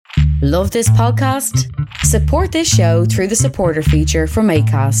Love this podcast? Support this show through the supporter feature from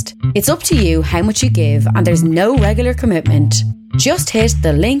Acast. It's up to you how much you give, and there's no regular commitment. Just hit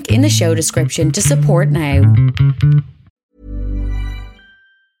the link in the show description to support now.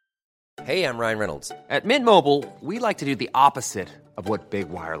 Hey, I'm Ryan Reynolds. At Mint Mobile, we like to do the opposite of what Big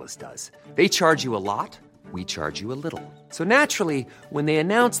Wireless does. They charge you a lot, we charge you a little. So naturally, when they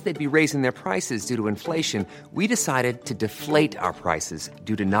announced they'd be raising their prices due to inflation, we decided to deflate our prices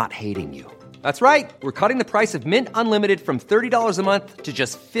due to not hating you. That's right. We're cutting the price of Mint Unlimited from $30 a month to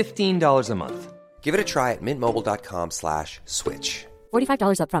just $15 a month. Give it a try at mintmobile.com/switch.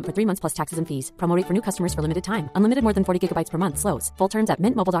 $45 up front for 3 months plus taxes and fees. Promo rate for new customers for limited time. Unlimited more than 40 gigabytes per month. Slows full terms at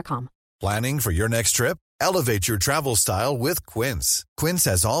mintmobile.com. Planning for your next trip? Elevate your travel style with Quince. Quince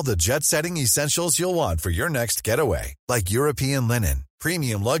has all the jet-setting essentials you'll want for your next getaway, like European linen,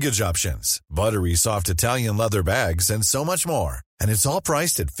 premium luggage options, buttery soft Italian leather bags, and so much more. And it's all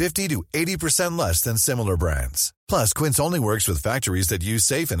priced at 50 to 80% less than similar brands. Plus, Quince only works with factories that use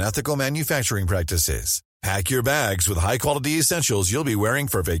safe and ethical manufacturing practices. Pack your bags with high-quality essentials you'll be wearing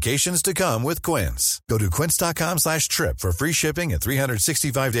for vacations to come with Quince. Go to quince.com/trip for free shipping and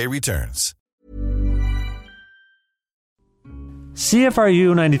 365-day returns.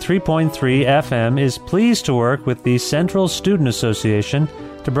 CFRU 93.3 FM is pleased to work with the Central Student Association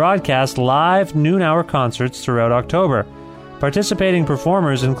to broadcast live noon-hour concerts throughout October. Participating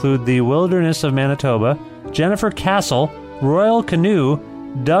performers include the Wilderness of Manitoba, Jennifer Castle, Royal Canoe,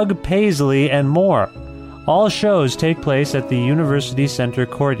 Doug Paisley, and more. All shows take place at the University Centre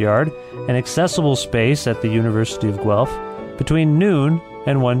Courtyard, an accessible space at the University of Guelph, between noon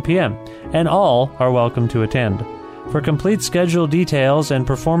and 1 p.m., and all are welcome to attend. For complete schedule details and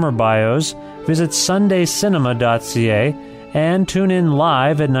performer bios, visit sundaycinema.ca and tune in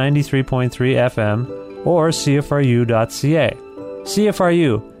live at 93.3 FM or CFRU.ca.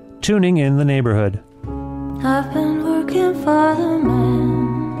 CFRU, tuning in the neighborhood. I've been working for the man.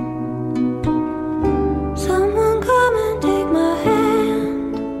 Someone come and take my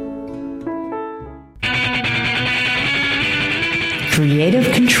hand.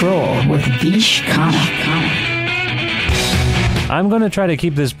 Creative Control with Vish Khanna. I'm going to try to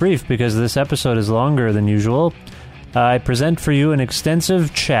keep this brief because this episode is longer than usual. I present for you an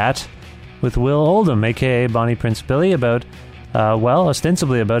extensive chat with Will Oldham, a.k.a. Bonnie Prince Billy, about,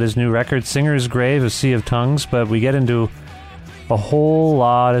 ostensibly about his new record, Singer's Grave, A Sea of Tongues, but we get into a whole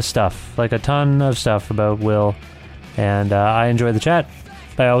lot of stuff, like a ton of stuff about Will, and I enjoy the chat.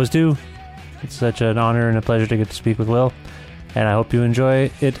 I always do. It's such an honor and a pleasure to get to speak with Will, and I hope you enjoy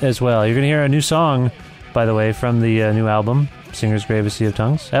it as well. You're going to hear a new song, by the way, from the new album, Singer's Grave, A Sea of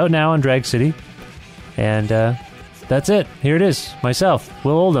Tongues, out now on Drag City, and that's it. Here it is, myself,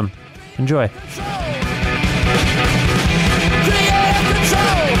 Will Oldham. Enjoy.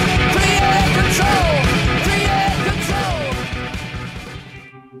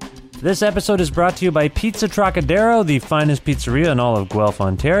 This episode is brought to you by Pizza Trocadero, the finest pizzeria in all of Guelph,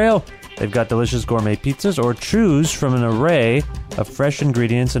 Ontario. They've got delicious gourmet pizzas, or choose from an array of fresh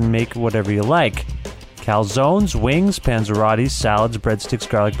ingredients and make whatever you like. Calzones, wings, panzerottis, salads, breadsticks,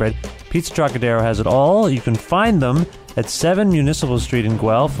 garlic bread. Pizza Trocadero has it all. You can find them at 7 Municipal Street in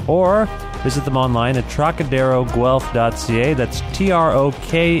Guelph, or visit them online at trocaderoguelph.ca. That's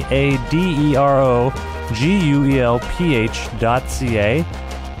trokaderoguelph.ca.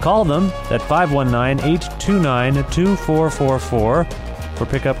 Call them at 519-829-2444 for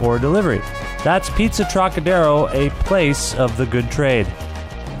pickup or delivery. That's Pizza Trocadero, a place of the good trade.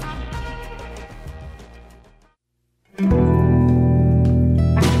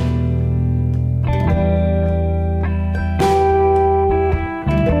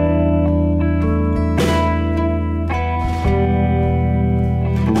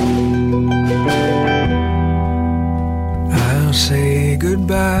 I'll say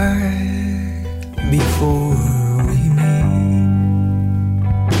goodbye before we meet.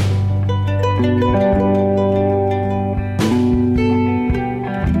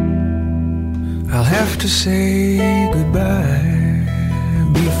 I'll have to say goodbye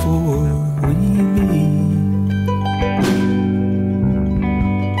before we meet.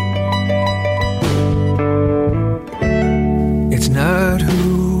 It's not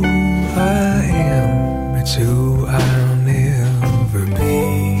who I am, it's who I'll never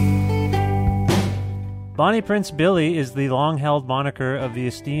be. Bonnie Prince Billy is the long-held moniker of the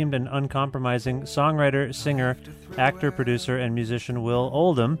esteemed and uncompromising songwriter, singer, actor, producer, and musician Will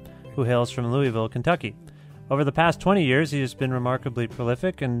Oldham, who hails from Louisville, Kentucky. Over the past 20 years, he has been remarkably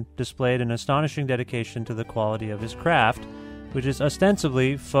prolific and displayed an astonishing dedication to the quality of his craft, which is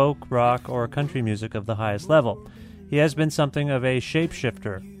ostensibly folk, rock, or country music of the highest level. He has been something of a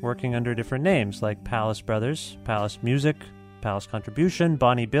shapeshifter, working under different names like Palace Brothers, Palace Music, Palace Contribution,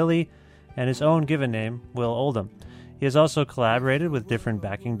 Bonnie Billy, and his own given name, Will Oldham. He has also collaborated with different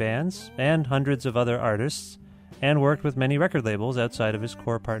backing bands and hundreds of other artists, and worked with many record labels outside of his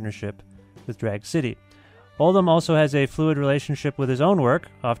core partnership with Drag City. Oldham also has a fluid relationship with his own work,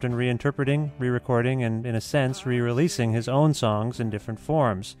 often reinterpreting, re-recording, and, in a sense, re-releasing his own songs in different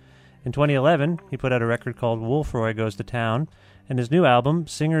forms. In 2011, he put out a record called Wolfroy Goes to Town, and his new album,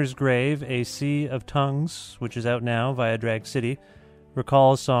 Singer's Grave, A Sea of Tongues, which is out now via Drag City,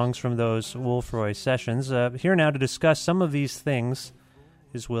 recalls songs from those Wolfroy sessions. Here now to discuss some of these things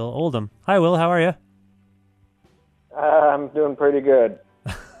is Will Oldham. Hi, Will. How are you? I'm doing pretty good.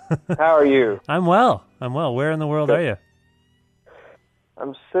 How are you? I'm well. Where in the world are you?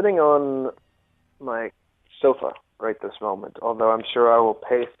 I'm sitting on my sofa right this moment, although I'm sure I will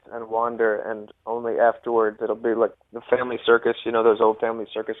pace and wander, and only afterwards it'll be like the Family Circus, you know, those old Family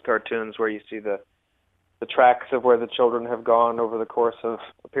Circus cartoons where you see the tracks of where the children have gone over the course of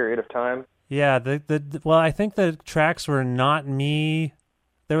a period of time. Yeah, well, I think the tracks were not me.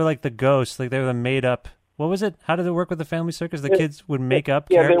 They were like the ghosts, like they were the made up. What was it? How did it work with the Family Circus? The kids would make up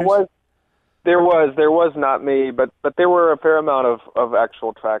characters? There was not me, but there were a fair amount of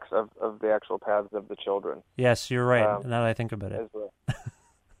actual tracks of the actual paths of the children. Yes, you're right, now that I think about it. Well.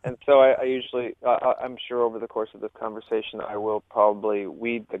 And so I usually, I'm sure over the course of this conversation, I will probably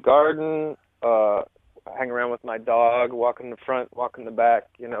weed the garden, hang around with my dog, walk in the front, walk in the back,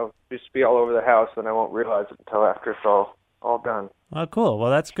 you know, just be all over the house, and I won't realize it until after it's all done. Oh, cool. Well,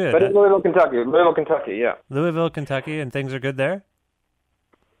 that's good. But in Louisville, Kentucky, yeah. Louisville, Kentucky, and things are good there?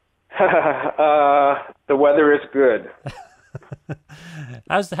 The weather is good.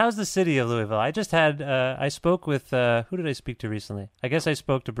 How's the city of Louisville? I just had, I spoke with, who did I speak to recently? I guess I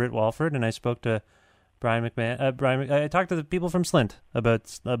spoke to Britt Walford, and I spoke to Brian McMahon. I talked to the people from Slint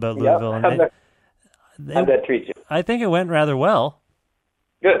about Louisville. Yep. How'd that treat you? I think it went rather well.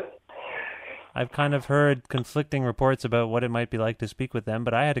 Good. I've kind of heard conflicting reports about what it might be like to speak with them,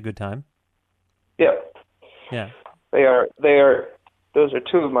 but I had a good time. Yeah. Yeah. They are. Those are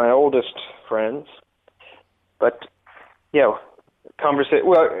two of my oldest friends. But, yeah,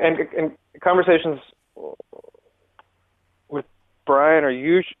 conversations with Brian are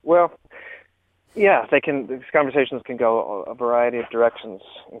usually, yeah, these conversations can go a variety of directions,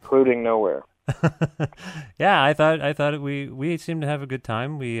 including nowhere. Yeah, I thought we seemed to have a good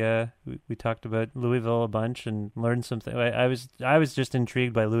time. We talked about Louisville a bunch and learned something. I was just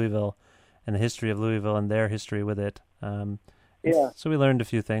intrigued by Louisville and the history of Louisville and their history with it. Yeah. So we learned a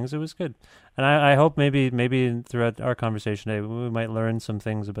few things. It was good, and I hope maybe throughout our conversation today we might learn some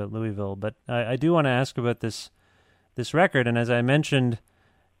things about Louisville. But I do want to ask about this record, and as I mentioned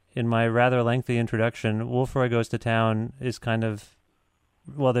in my rather lengthy introduction, Wolfroy Goes to Town is kind of,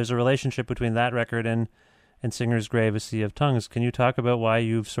 well, there's a relationship between that record and Singer's Grave, A Sea of Tongues. Can you talk about why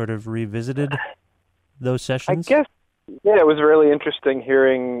you've sort of revisited those sessions? I guess, yeah, it was really interesting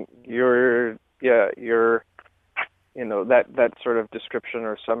hearing your you know, that sort of description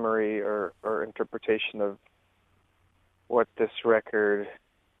or summary or interpretation of what this record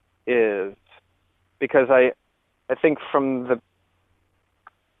is, because I think from the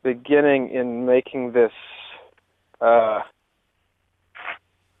beginning in making this,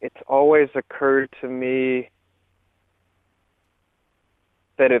 it's always occurred to me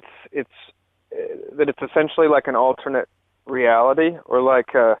that it's essentially like an alternate reality, or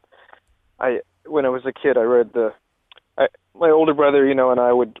like when I was a kid, I read my older brother, you know, and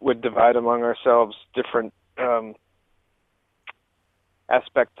I would divide among ourselves different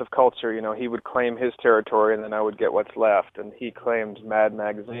aspects of culture. You know, he would claim his territory, and then I would get what's left. And he claimed Mad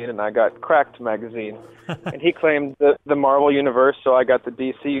Magazine, and I got Cracked Magazine. And he claimed the Marvel universe, so I got the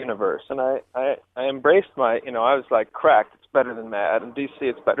DC universe. And I embraced I was like, Cracked, it's better than Mad, and DC,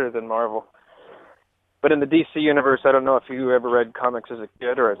 it's better than Marvel. But in the DC universe, I don't know if you ever read comics as a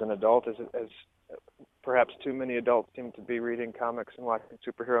kid or as an adult, as perhaps too many adults seem to be reading comics and watching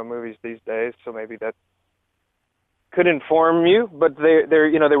superhero movies these days, so maybe that could inform you. But there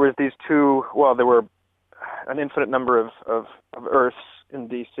was these two, well, there were an infinite number of Earths in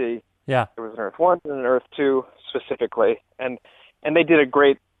DC. Yeah. There was an Earth 1 and an Earth 2 specifically. And they did a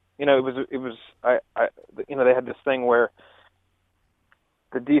great, they had this thing where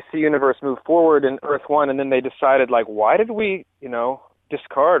the DC universe moved forward in Earth 1, and then they decided, like, why did we,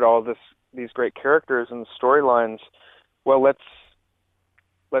 discard all these great characters and storylines? Well, let's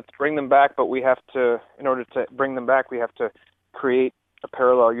bring them back, but we have to, in order to bring them back, we have to create a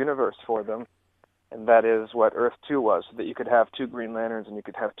parallel universe for them. And that is what Earth 2 was, so that you could have 2 Green Lanterns, and you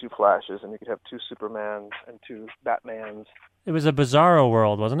could have 2 Flashes, and you could have 2 Supermans, and 2 Batmans. It was a Bizarro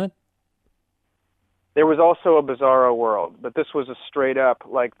world, wasn't it? There was also a Bizarro world, but this was a straight up,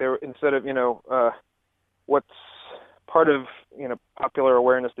 like, there, instead of, what's part of, popular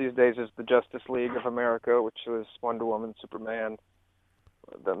awareness these days is the Justice League of America, which was Wonder Woman, Superman,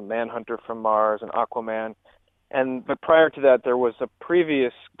 the Manhunter from Mars, and Aquaman. But prior to that, there was a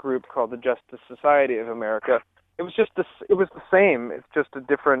previous group called the Justice Society of America. It was the same. It's just a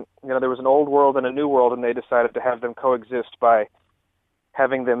different, there was an old world and a new world, and they decided to have them coexist by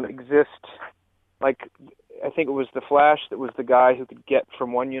having them exist. Like, I think it was the Flash that was the guy who could get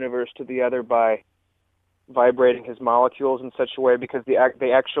from one universe to the other by vibrating his molecules in such a way, because the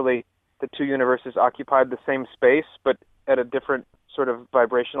 2 universes occupied the same space, but at a different sort of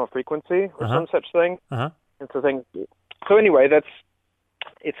vibrational frequency or some such thing. Uh-huh. And so anyway,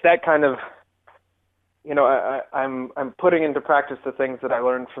 it's that kind of, I'm putting into practice the things that I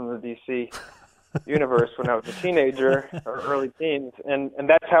learned from the DC universe when I was a teenager or early teens, and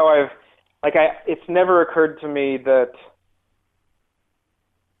that's how it's never occurred to me that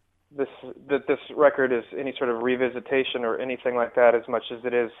this record is any sort of revisitation or anything like that, as much as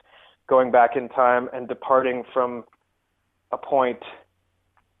it is going back in time and departing from a point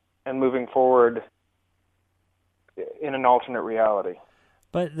and moving forward in an alternate reality.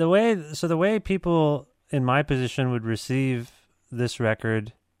 But the way people in my position would receive this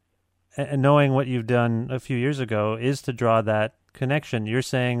record, and knowing what you've done a few years ago, is to draw that connection. You're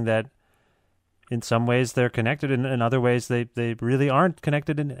saying that in some ways they're connected, and in other ways they really aren't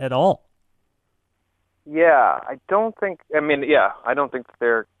connected at all. Yeah, I don't think that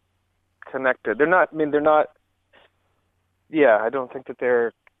they're connected. They're not, I don't think that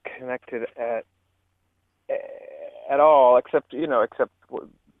they're connected at all, except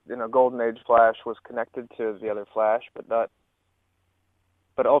Golden Age Flash was connected to the other Flash,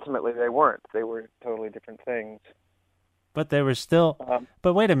 but ultimately they weren't. They were totally different things. But they were still.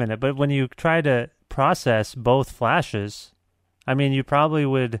 But wait a minute. But when you try to process both Flashes, you probably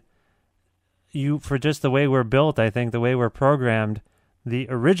would. For just the way we're built, I think the way we're programmed, the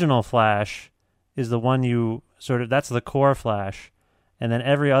original Flash is the one you sort of. That's the core Flash, and then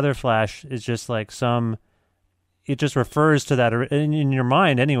every other Flash is just like some. It just refers to that in your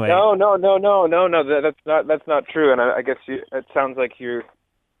mind, anyway. No. That's not true. And I guess it sounds like you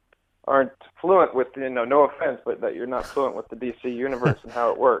aren't fluent with, no offense, but that you're not fluent with the DC universe and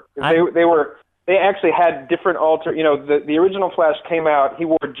how it works. They actually had different the original Flash came out, he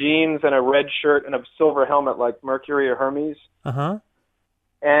wore jeans and a red shirt and a silver helmet like Mercury or Hermes. Uh-huh.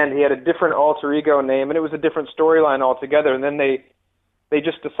 And he had a different alter ego name, and it was a different storyline altogether. And then they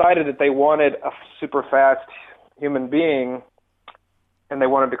just decided that they wanted a super fast human being, and they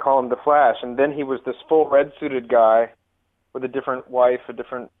wanted to call him the Flash. And then he was this full red-suited guy with a different wife, a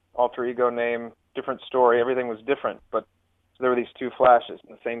different alter ego name, different story. Everything was different, but so there were these 2 Flashes.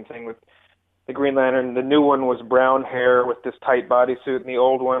 And the same thing with the Green Lantern. The new one was brown hair with this tight bodysuit, and the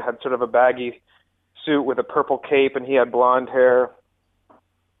old one had sort of a baggy suit with a purple cape, and he had blonde hair.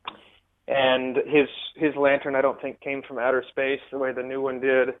 And his lantern, I don't think, came from outer space the way the new one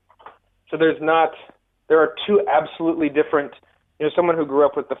did. So there are 2 absolutely different, someone who grew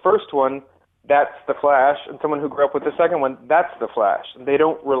up with the first one, that's the Flash, and someone who grew up with the second one, that's the Flash. And they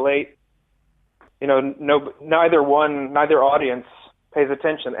don't relate, neither audience pays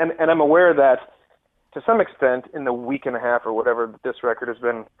attention. And I'm aware that, to some extent, in the week and a half or whatever this record has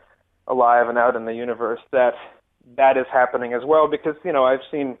been alive and out in the universe, that is happening as well, because, I've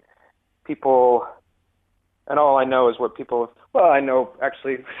seen people, and all I know is what people, I know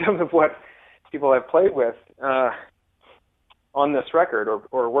actually some of what people I've played with on this record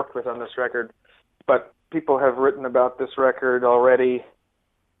or worked with on this record, but people have written about this record already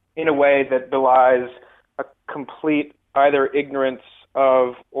in a way that belies a complete either ignorance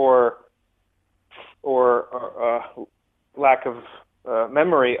of or lack of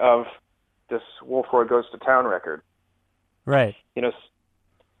memory of this Wolfroy Goes to Town record. Right.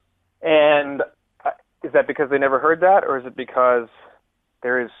 And is that because they never heard that, or is it because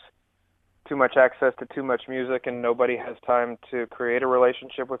there is too much access to too much music and nobody has time to create a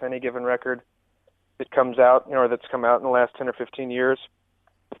relationship with any given record that comes out, or that's come out in the last 10 or 15 years?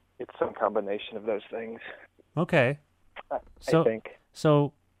 It's some combination of those things. Okay. I think.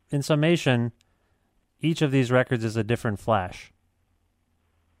 So, in summation, each of these records is a different Flash.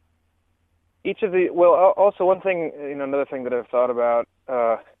 Also one thing, another thing that I've thought about,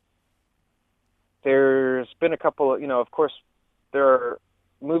 there's been a couple, of course, there are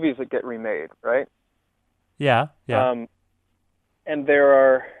movies that get remade, right? Yeah. And there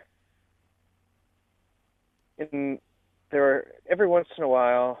are there are, every once in a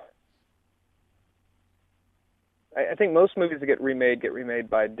while, I think most movies that get remade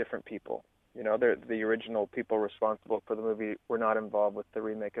by different people. You know, the original people responsible for the movie were not involved with the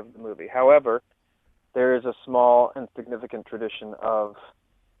remake of the movie. However, there is a small and significant tradition of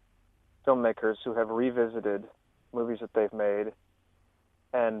filmmakers who have revisited movies that they've made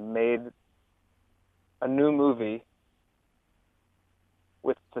and made a new movie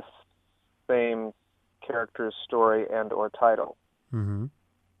with the same character's story and or title. Mm-hmm.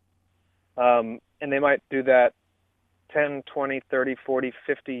 And they might do that 10, 20, 30, 40,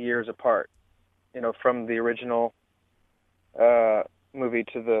 50 years apart, you know, from the original movie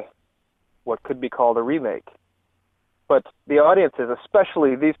to the what could be called a remake. But the audiences,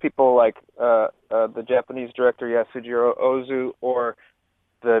 especially these people like the Japanese director Yasujiro Ozu or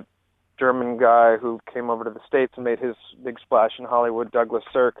the German guy who came over to the States and made his big splash in Hollywood, Douglas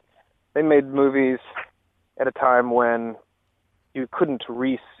Sirk, they made movies at a time when you couldn't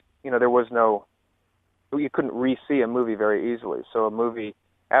you couldn't re-see a movie very easily. So a movie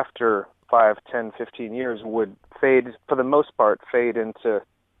after 5, 10, 15 years would fade, for the most part, fade into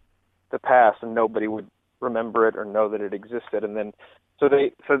the past, and nobody would remember it or know that it existed. And then, so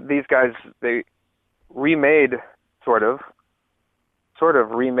these guys, they remade sort of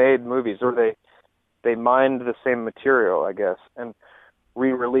remade movies, or they mined the same material, I guess, and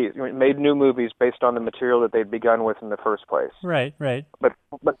re-released, made new movies based on the material that they'd begun with in the first place. Right. But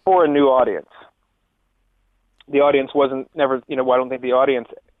for a new audience. The audience wasn't never, I don't think the audience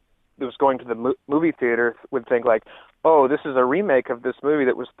that was going to the movie theater would think like, oh, this is a remake of this movie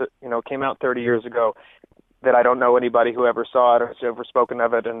that was, came out 30 years ago that I don't know anybody who ever saw it or has ever spoken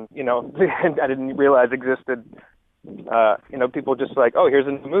of it, and, I didn't realize existed. People just like, oh, here's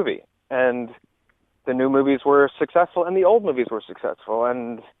a new movie. And the new movies were successful and the old movies were successful.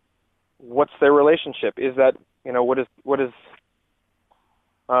 And what's their relationship? Is that,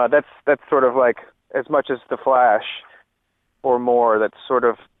 that's sort of like, as much as The Flash or more, that's sort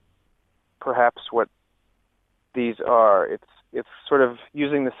of perhaps what these are. It's sort of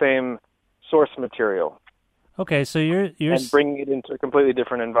using the same source material. Okay, so you're and bringing it into a completely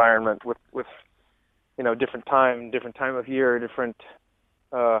different environment with different time of year, different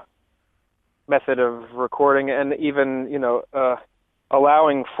method of recording, and even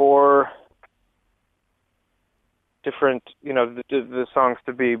allowing for different the songs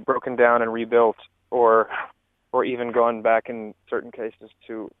to be broken down and rebuilt, or even gone back in certain cases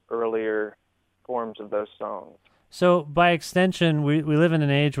to earlier forms of those songs. So by extension, we live in an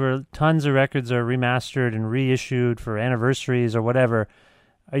age where tons of records are remastered and reissued for anniversaries or whatever.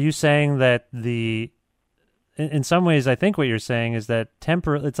 Are you saying that in some ways, I think what you're saying is that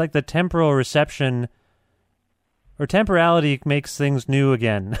it's like the temporal reception or temporality makes things new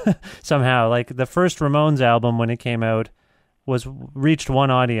again somehow. Like the first Ramones album, when it came out, reached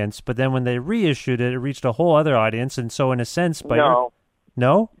one audience, but then when they reissued it, it reached a whole other audience. And so in a sense, No,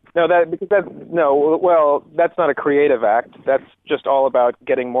 that's not a creative act. That's just all about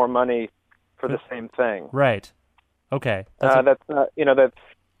getting more money for the same thing. Right. Okay. That's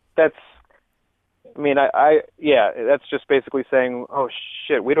just basically saying, oh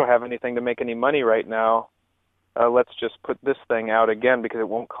shit, we don't have anything to make any money right now. Let's just put this thing out again because it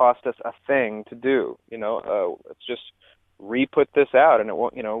won't cost us a thing to do. Let's just re-put this out, and it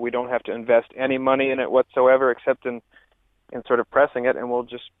won't. We don't have to invest any money in it whatsoever, except in sort of pressing it, and we'll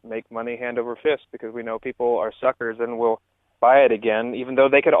just make money hand over fist because we know people are suckers and will buy it again, even though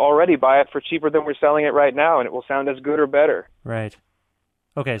they could already buy it for cheaper than we're selling it right now, and it will sound as good or better. Right.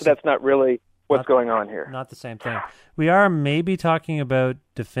 Okay. So that's not really what's going on here. Not the same thing. We are maybe talking about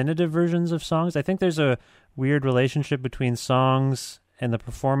definitive versions of songs. I think there's a weird relationship between songs and the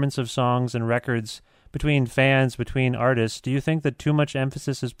performance of songs and records, between fans, between artists. Do you think that too much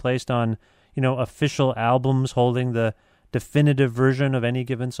emphasis is placed on, official albums holding the definitive version of any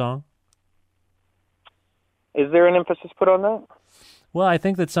given song? Is there an emphasis put on that? Well, I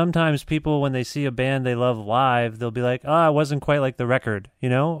think that sometimes people, when they see a band they love live, they'll be like, it wasn't quite like the record,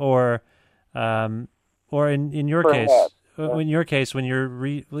 or in your Perhaps. case, when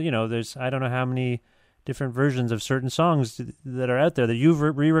you're there's, I don't know how many different versions of certain songs that are out there that you've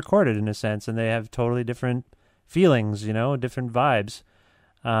re-recorded in a sense, and they have totally different feelings, different vibes.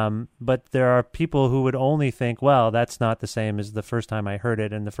 But there are people who would only think, well, that's not the same as the first time I heard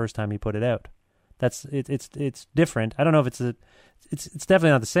it and the first time he put it out. It's different. I don't know if it's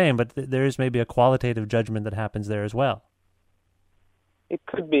definitely not the same, but there is maybe a qualitative judgment that happens there as well. It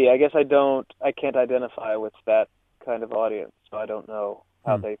could be. I guess I can't identify with that kind of audience, so I don't know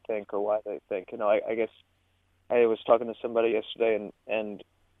how they think or why they think. I guess I was talking to somebody yesterday, and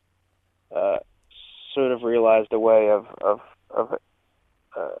sort of realized a way of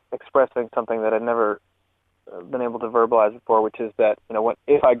expressing something that I'd never been able to verbalize before, which is that, you know,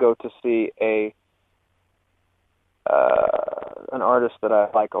 if I go to see an artist that I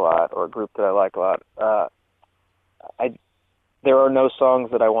like a lot or a group that I like a lot, there are no songs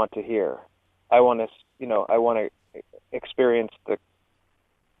that I want to hear. I want to experience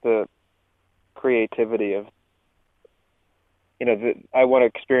the creativity of, you know, I want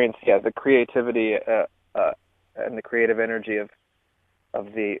to experience the creativity and the creative energy of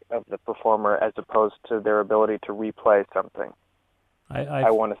the performer, as opposed to their ability to replay something. I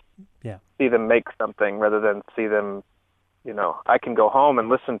want to see them make something rather than see them, you know, I can go home and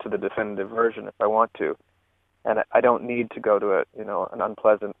listen to the definitive version if I want to, and I don't need to go to an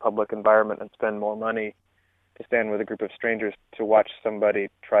unpleasant public environment and spend more money to stand with a group of strangers to watch somebody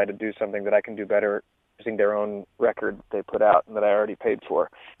try to do something that I can do better using their own record they put out and that I already paid for.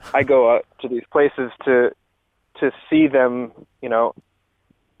 I go out to these places to see them, you know,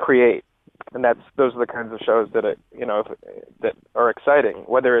 create, and those are the kinds of shows that that are exciting.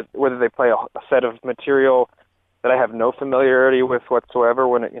 Whether they play a set of material that I have no familiarity with whatsoever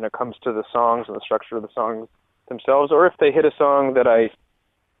when it comes to the songs and the structure of the songs themselves, or if they hit a song that I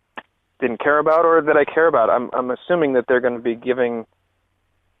didn't care about or that I care about. I'm assuming that they're going to be giving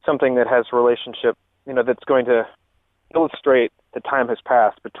something that has relationship, you know, that's going to illustrate the time has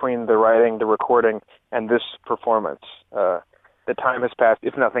passed between the writing, the recording, and this performance. The time has passed,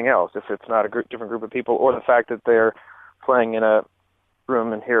 if nothing else, if it's not a different group of people, or the fact that they're playing in a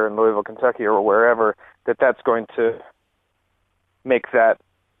room here in Louisville, Kentucky, or wherever, that's going to make that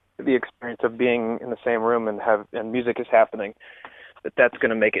the experience of being in the same room and music is happening, that's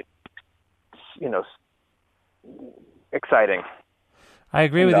going to make it, you know, exciting. I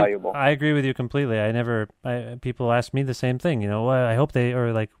agree with valuable. you. I agree with you completely. People ask me the same thing. You know, I hope they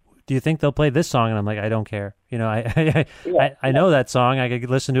are like, do you think they'll play this song? And I'm like, I don't care. You know, I know that song. I could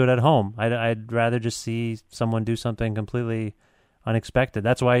listen to it at home. I'd rather just see someone do something completely unexpected.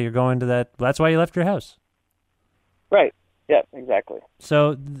 That's why you're going to that. That's why you left your house. Right. Yeah, exactly.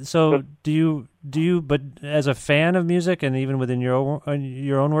 So do you, but as a fan of music and even within your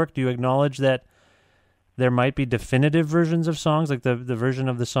own work, do you acknowledge that there might be definitive versions of songs, like the version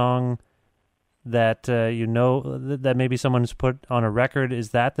of the song that that maybe someone's put on a record?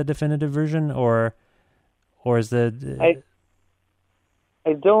 Is that the definitive version, or is the?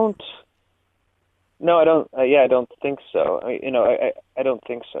 I don't. No, I don't. I don't think so. I don't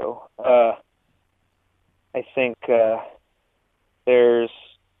think so. I think there's,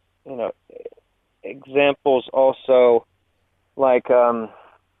 examples also, like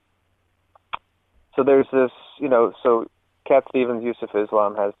so there's this, so Cat Stevens, Yusuf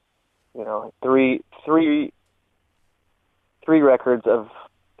Islam has, three records of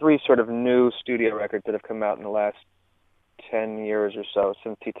three sort of new studio records that have come out in the last 10 years or so,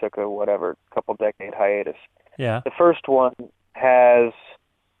 since he took a couple decade hiatus. Yeah. The first one has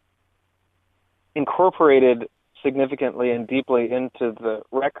incorporated significantly and deeply into the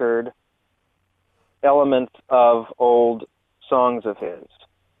record elements of old songs of his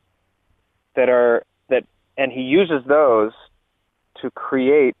and he uses those to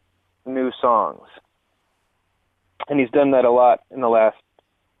create new songs. And he's done that a lot in the last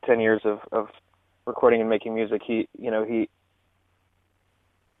 10 years of recording and making music. He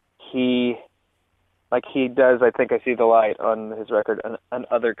does, I Think I See the Light on his record, An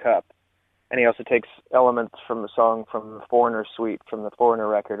Other Cup. And he also takes elements from the song from the Foreigner Suite, from the Foreigner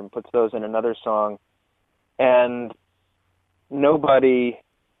record, and puts those in another song. And nobody,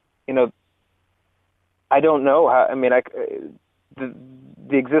 I don't know how,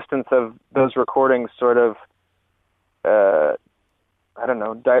 the existence of those recordings sort of,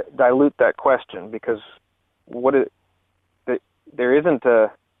 dilute that question, because there isn't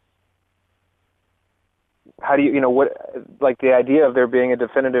a, how do you, like the idea of there being a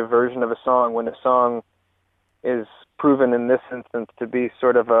definitive version of a song when a song is proven in this instance to be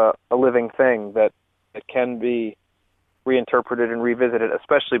sort of a living thing that can be reinterpreted and revisited,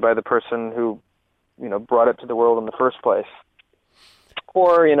 especially by the person who, brought it to the world in the first place.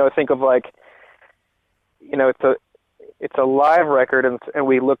 Or, think of like, it's a live record, and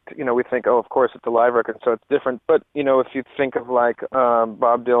we looked, we think, oh, of course it's a live record, so it's different. But, if you think of like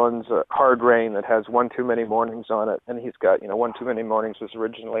Bob Dylan's Hard Rain that has One Too Many Mornings on it, and he's got, One Too Many Mornings was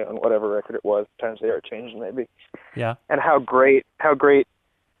originally on whatever record it was, times they are changed maybe. Yeah. And how great,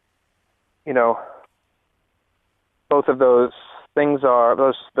 both of those things are,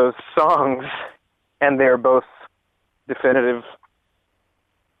 those songs, and they're both definitive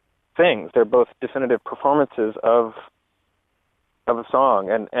things. They're both definitive performances of of a song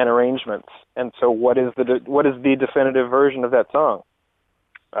and arrangements. And so what is the definitive version of that song?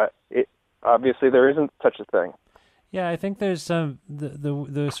 Obviously there isn't such a thing. Yeah, I think there's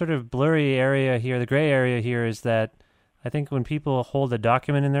the sort of blurry area here, the gray area here is that I think when people hold a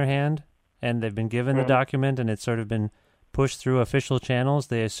document in their hand and they've been given the document and it's sort of been pushed through official channels,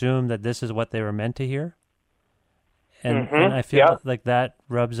 they assume that this is what they were meant to hear. And I feel like that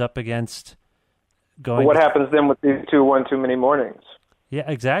rubs up against going... But what happens then with these 1 Too Many Mornings? Yeah,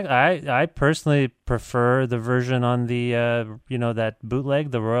 exactly. I personally prefer the version on the, that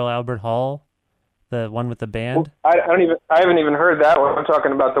bootleg, the Royal Albert Hall, the one with the band. Well, I haven't even heard that one. I'm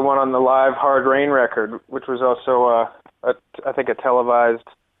talking about the one on the live Hard Rain record, which was also, I think, a televised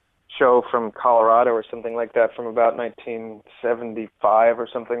show from Colorado or something like that from about 1975 or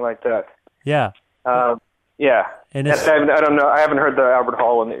something like that. Yeah. Yeah. And I don't know. I haven't heard the Albert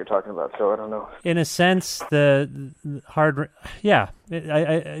Hall one that you're talking about, so I don't know. In a sense, the hard... Yeah.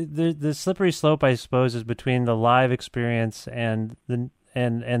 The slippery slope, I suppose, is between the live experience and the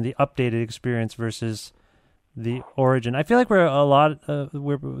updated experience versus the origin. I feel like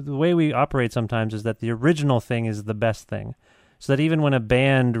the way we operate sometimes is that the original thing is the best thing. So that even when a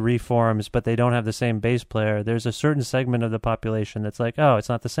band reforms, but they don't have the same bass player, there's a certain segment of the population that's like, oh, it's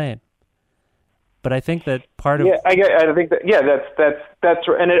not the same. But I think that part of... I think that, that's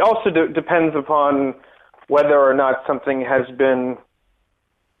right. And it also depends upon whether or not something has been...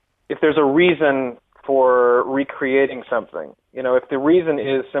 If there's a reason for recreating something. If the reason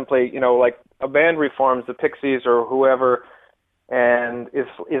is simply, like a band reforms, the Pixies or whoever, and is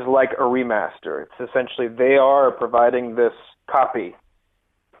like a remaster. It's essentially they are providing this copy.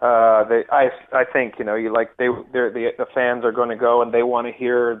 I think the fans are going to go and they want to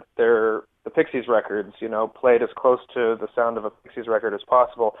hear the Pixies records, played as close to the sound of a Pixies record as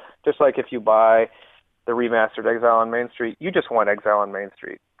possible. Just like if you buy the remastered Exile on Main Street, you just want Exile on Main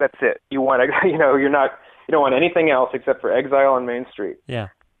Street. That's it. You want you don't want anything else except for Exile on Main Street. Yeah.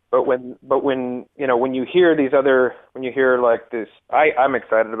 But when you hear like this, I'm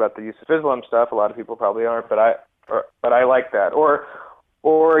excited about the Use of Islam stuff. A lot of people probably aren't, but I like that. Or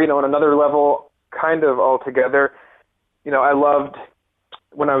on another level, kind of altogether, I loved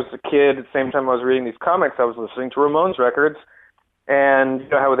when I was a kid. At the same time I was reading these comics, I was listening to Ramones records, and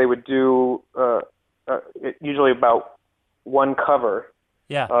how they would do usually about one cover.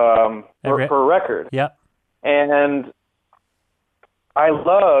 Yeah. Per record. Yeah. And I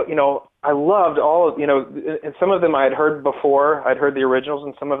loved all of, and some of them I had heard before. I'd heard the originals,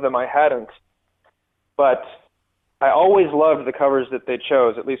 and some of them I hadn't. But I always loved the covers that they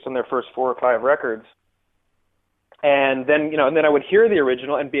chose, at least on their first 4 or 5 records. And then, and then I would hear the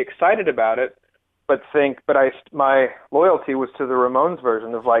original and be excited about it, but my loyalty was to the Ramones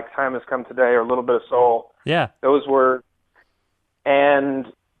version of like Time Has Come Today or A Little Bit of Soul. Yeah. Those were, and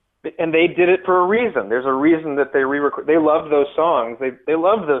they did it for a reason. There's a reason that they re-record. They loved those songs. They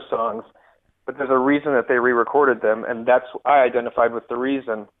loved those songs, but there's a reason that they re-recorded them, and that's I identified with the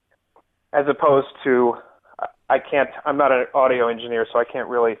reason, as opposed to I'm not an audio engineer, so I can't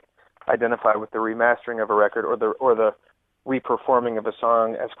really identify with the remastering of a record or the re-performing of a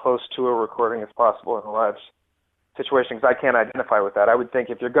song as close to a recording as possible in a live situation, because I can't identify with that. I would think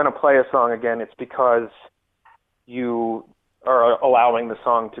if you're going to play a song again, it's because you are allowing the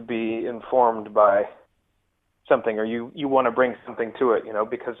song to be informed by something, or you want to bring something to it,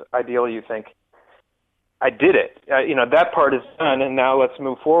 because ideally you think, I did it. That part is done, and now let's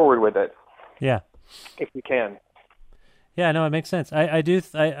move forward with it. Yeah. If we can. Yeah, no, it makes sense. I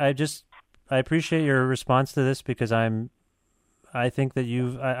appreciate your response to this, because I think that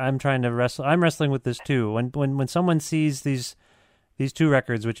I'm trying to wrestle. I'm wrestling with this too. When someone sees these 2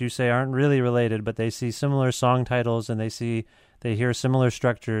 records, which you say aren't really related, but they see similar song titles and they hear similar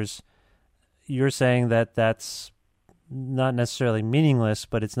structures, you're saying that that's not necessarily meaningless,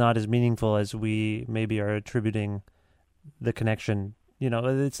 but it's not as meaningful as we maybe are attributing the connection.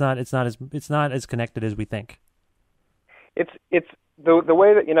 It's not as connected as we think. It's the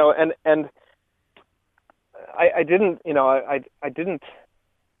way that and I didn't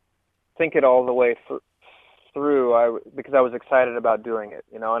think it all the way through. Because I was excited about doing it,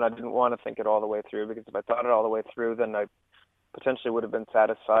 and I didn't want to think it all the way through, because if I thought it all the way through, then I potentially would have been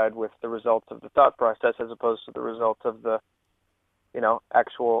satisfied with the results of the thought process as opposed to the results of the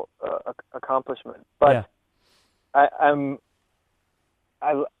actual accomplishment. But yeah.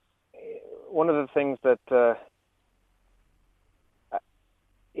 One of the things that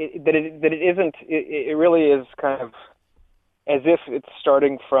it really is kind of as if it's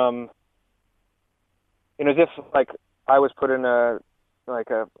starting from, as if like I was put in a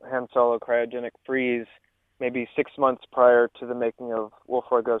Han Solo cryogenic freeze maybe 6 months prior to the making of Wolf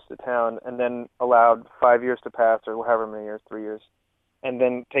Roy Goes to Town, and then allowed 5 years to pass, or however many years, 3 years, and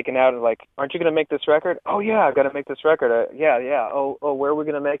then taken out and like, aren't you going to make this record? Oh yeah, I've got to make this record. Yeah. Oh, where are we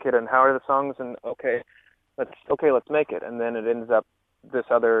going to make it? And how are the songs? And let's make it. And then it ends up this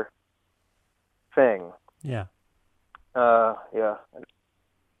other thing. Yeah. Yeah.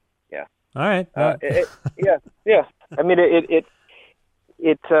 All right. Yeah. I mean,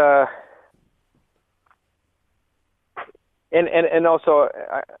 and also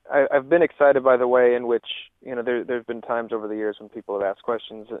I've been excited by the way in which, you know, there's been times over the years when people have asked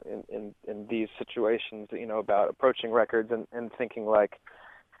questions in these situations, you know, about approaching records and thinking like,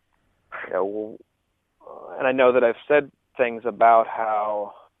 you know, and I know that I've said things about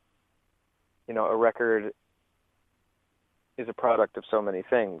how, you know, a record is a product of so many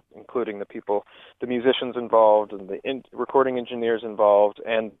things, including the musicians involved, and the recording engineers involved,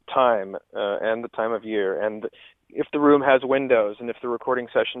 and time, and the time of year, and if the room has windows, and if the recording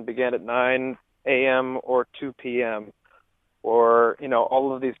session began at 9 a.m. or 2 p.m., or, you know,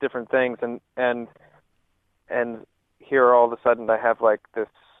 all of these different things, and here all of a sudden I have like this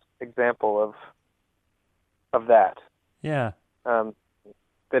example of that. Yeah. That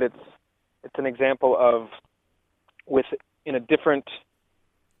it's an example of in a different,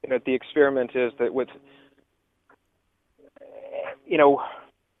 you know, the experiment is that with, you know,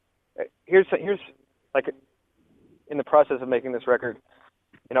 here's like, in the process of making this record,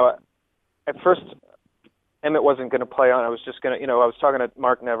 you know, at first Emmett wasn't going to play on. I was just going to, you know, I was talking to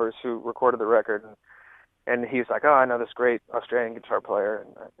Mark Nevers, who recorded the record, and he's like, oh, I know this great Australian guitar player.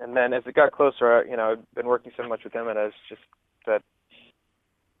 And then as it got closer, you know, I've been working so much with Emmett, I was just said,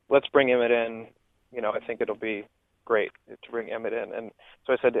 let's bring Emmett in. You know, I think it'll be great to bring Emmett in. And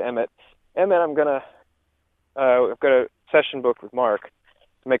so I said to Emmett, I've got a session booked with Mark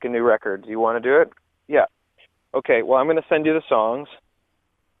to make a new record. Do you want to do it? Yeah. Okay, well, I'm going to send you the songs,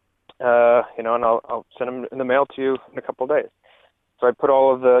 you know, and I'll send them in the mail to you in a couple of days. So I put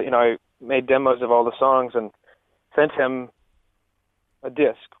all of the, you know, I made demos of all the songs and sent him a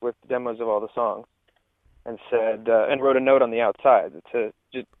disc with demos of all the songs, and said, and wrote a note on the outside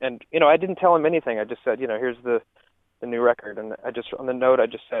and, you know, I didn't tell him anything. I just said, you know, here's the new record. And on the note, I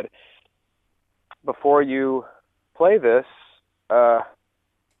just said, before you play this,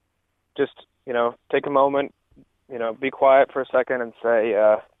 just, you know, take a moment, you know, be quiet for a second and say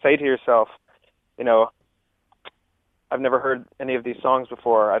to yourself, you know, I've never heard any of these songs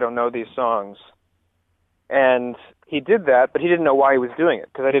before. I don't know these songs. And he did that, but he didn't know why he was doing it,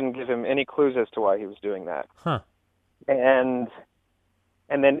 because I didn't give him any clues as to why he was doing that. Huh. And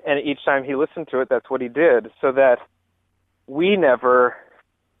each time he listened to it, that's what he did, so that we never,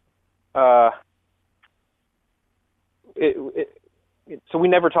 so we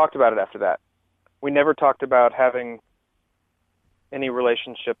never talked about it after that. We never talked about having any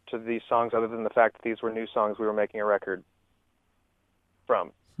relationship to these songs other than the fact that these were new songs we were making a record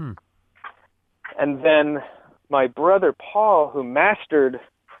from. And then my brother Paul, who masters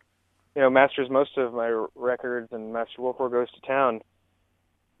most of my records and mastered Wolf Roy Goes to Town,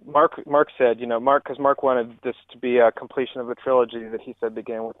 Mark said, you know, because Mark wanted this to be a completion of the trilogy that he said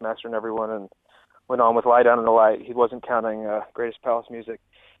began with Mastering Everyone and went on with Lie Down in the Light. He wasn't counting Greatest Palace Music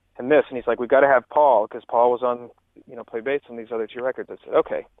and this, and he's like, we've got to have Paul, because Paul was on, you know, play bass on these other two records. I said,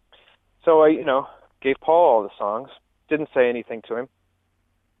 okay. So I, you know, gave Paul all the songs, didn't say anything to him,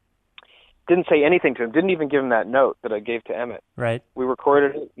 didn't even give him that note that I gave to Emmett. Right. We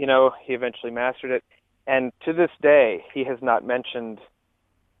recorded it, you know, he eventually mastered it, and to this day, he has not mentioned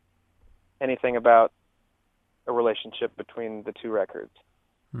anything about a relationship between the two records.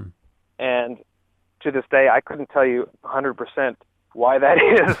 And to this day, I couldn't tell you 100% why that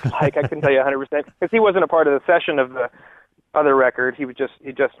is. Like, I couldn't tell you 100%, because he wasn't a part of the session of the other record. He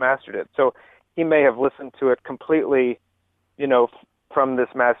just mastered it. So he may have listened to it completely, you know, from this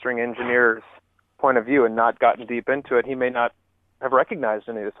mastering engineer's point of view and not gotten deep into it. He may not have recognized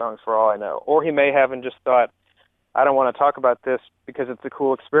any of the songs, for all I know. Or he may have and just thought, I don't want to talk about this because it's a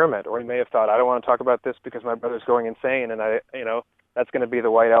cool experiment. Or he may have thought, I don't want to talk about this because my brother's going insane, and that's going to be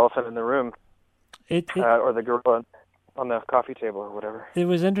the white elephant in the room, or the gorilla on the coffee table or whatever. It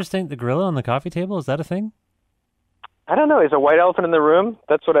was interesting. The gorilla on the coffee table, is that a thing? I don't know. Is a white elephant in the room?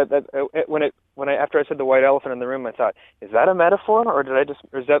 That's what after I said the white elephant in the room, I thought, is that a metaphor, or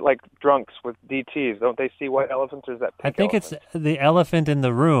is that like drunks with DTs? Don't they see white elephants, or is that? I think elephant? It's the elephant in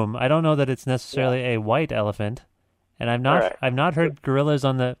the room. I don't know that it's necessarily a white elephant. And I've not heard gorillas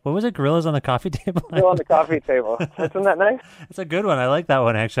on the, what was it? Gorillas on the coffee table? Gorilla on the coffee table. Isn't that nice? It's a good one. I like that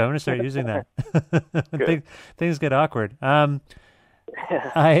one, actually. I'm going to start using that. Things get awkward.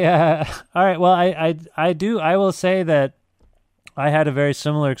 All right. Well, I will say that I had a very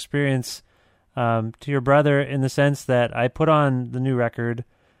similar experience to your brother in the sense that I put on the new record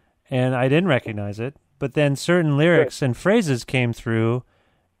and I didn't recognize it, but then certain lyrics and phrases came through.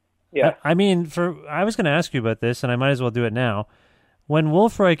 Yeah. I mean, I was going to ask you about this, and I might as well do it now. When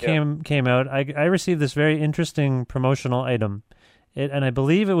Wolfroy came out, I received this very interesting promotional item, and I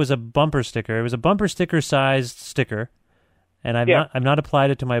believe it was a bumper sticker. It was a bumper sticker sized sticker, and I've not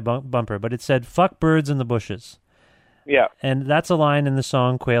applied it to my bumper, but it said "Fuck birds in the bushes." Yeah. And that's a line in the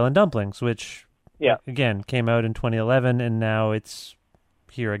song "Quail and Dumplings," which again came out in 2011, and now it's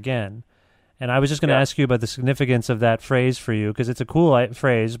here again. And I was just going to ask you about the significance of that phrase for you, because it's a cool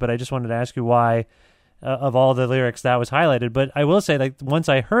phrase, but I just wanted to ask you why, of all the lyrics, that was highlighted. But I will say, like, once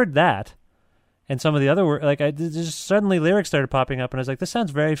I heard that, and some of the other words, like, just suddenly lyrics started popping up, and I was like, this sounds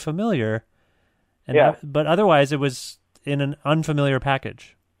very familiar. And but otherwise, it was in an unfamiliar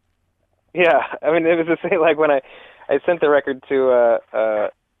package. Yeah, I mean, it was the same, like, when I sent the record to,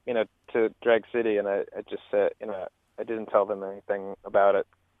 to Drag City, and I just said, I didn't tell them anything about it.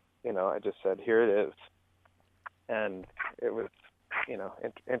 I just said, here it is. And it was,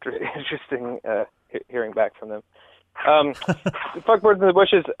 interesting hearing back from them. Fuck Birds in the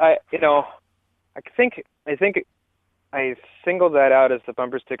Bushes, I think I singled that out as the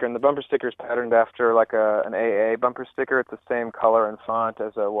bumper sticker, and the bumper sticker is patterned after like an AA bumper sticker. It's the same color and font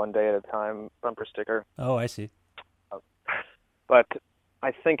as a One Day at a Time bumper sticker. Oh, I see. But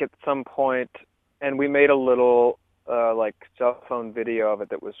I think at some point, and we made a little cell phone video of it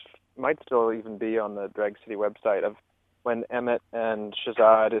that might still even be on the Drag City website, of when Emmett and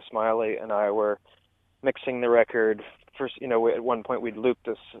Shazad Ismaili and I were mixing the record. First, at one point we'd looped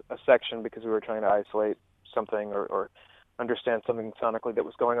a section because we were trying to isolate something or understand something sonically that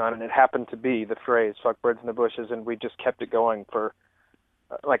was going on, and it happened to be the phrase "fuck birds in the bushes," and we just kept it going for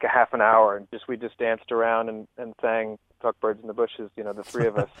like a half an hour, and we just danced around and sang "fuck birds in the bushes," the three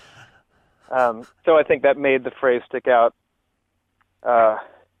of us. So I think that made the phrase stick out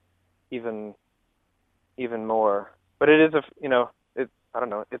even more. But it is I don't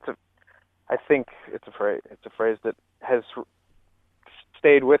know. I think it's a phrase that has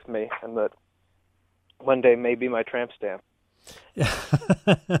stayed with me, and that one day may be my tramp stamp.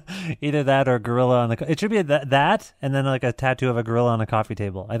 Either that or gorilla on the. It should be that, and then like a tattoo of a gorilla on a coffee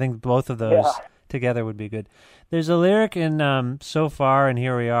table. I think both of those together would be good. There's a lyric in "So Far and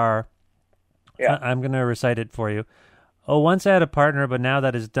Here We Are." Yeah. I'm going to recite it for you. Oh, once I had a partner, but now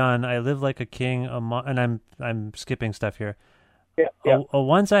that is done. I live like a king, and I'm skipping stuff here. Yeah. Oh,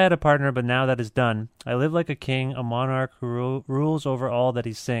 once I had a partner, but now that is done. I live like a king, a monarch who rules over all that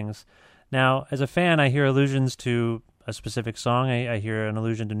he sings. Now, as a fan, I hear allusions to a specific song. I hear an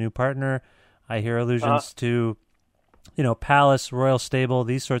allusion to New Partner. I hear allusions to, Palace, Royal Stable,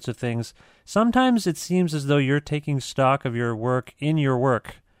 these sorts of things. Sometimes it seems as though you're taking stock of your work in your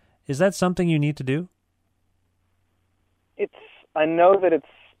work. Is that something you need to do? I know that it's,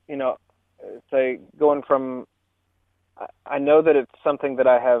 going from, I know that it's something that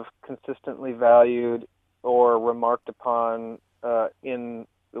I have consistently valued or remarked upon in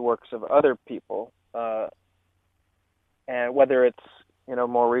the works of other people. And whether it's,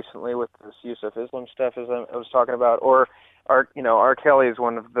 more recently with this Yusuf Islam stuff, as I was talking about, or R. Kelly is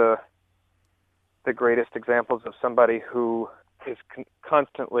one of the greatest examples of somebody who is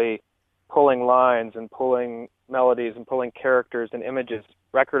constantly pulling lines and pulling melodies and pulling characters and images,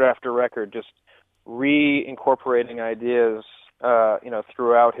 record after record, just reincorporating ideas,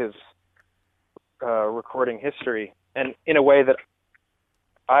 throughout his recording history, and in a way that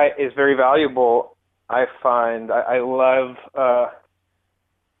is very valuable. I find I love.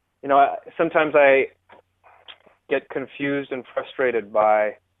 Sometimes I get confused and frustrated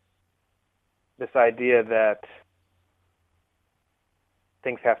by this idea that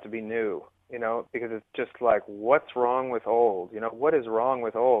things have to be new, because it's just like, what's wrong with old? What is wrong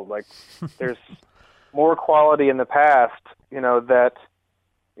with old? Like, there's more quality in the past, that,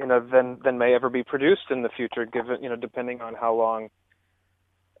 than may ever be produced in the future, given, depending on how long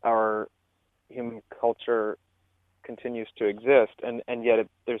our human culture continues to exist. And yet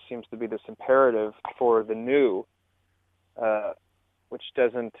there seems to be this imperative for the new, which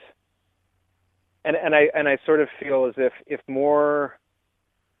doesn't, and I sort of feel as if more.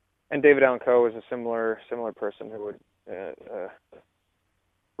 And David Allan Coe is a similar person who would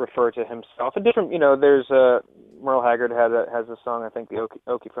refer to himself. A different, there's Merle Haggard has a song, I think, the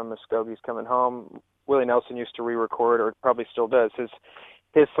Okie from Muskogee's Coming Home. Willie Nelson used to re-record, or probably still does, his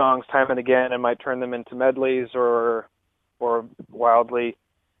songs time and again, and might turn them into medleys or wildly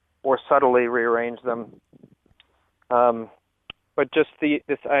or subtly rearrange them. but just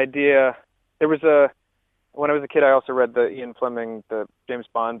this idea. When I was a kid, I also read the Ian Fleming, the James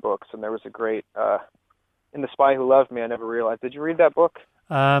Bond books, and there was a great in The Spy Who Loved Me. I never realized. Did you read that book?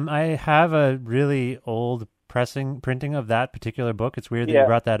 I have a really old printing of that particular book. It's weird that you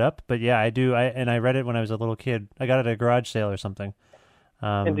brought that up, but yeah, I do. I read it when I was a little kid. I got it at a garage sale or something.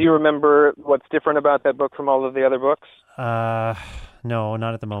 And do you remember what's different about that book from all of the other books? No,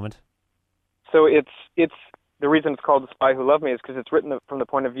 not at the moment. So it's the reason it's called The Spy Who Loved Me is because it's written from the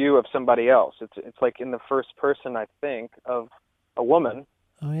point of view of somebody else. It's like in the first person, I think, of a woman.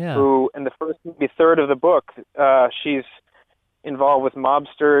 Oh yeah. Who in the first maybe third of the book, she's involved with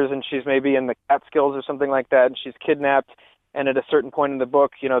mobsters, and she's maybe in the Catskills or something like that, and she's kidnapped. And at a certain point in the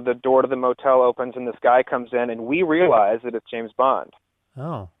book, the door to the motel opens, and this guy comes in, and we realize that it's James Bond.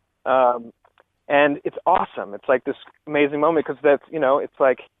 Oh. And it's awesome. It's like this amazing moment because that's, it's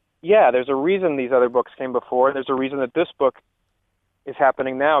like, yeah, there's a reason these other books came before, and there's a reason that this book is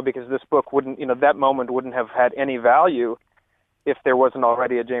happening now, because this book wouldn't, that moment wouldn't have had any value if there wasn't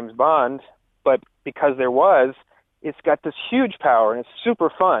already a James Bond. But because there was, it's got this huge power, and it's super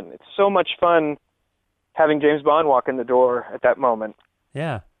fun. It's so much fun having James Bond walk in the door at that moment.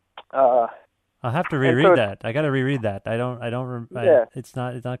 Yeah. I'll have to reread that. I got to reread that. It's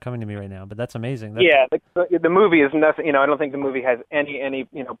not coming to me right now, but that's amazing. The movie is nothing, I don't think the movie has any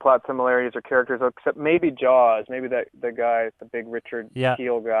plot similarities or characters, except maybe Jaws, maybe the guy, the big Richard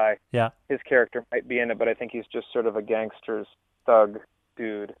Keel guy. Yeah. His character might be in it, but I think he's just sort of a gangster's thug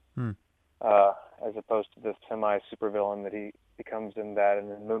dude, as opposed to this semi-supervillain that he becomes in that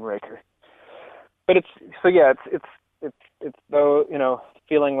and in Moonraker. But it's though,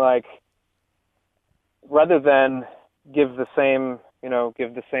 feeling like, rather than give the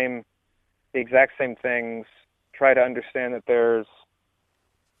exact same things, try to understand that there's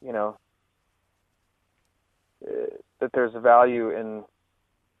a value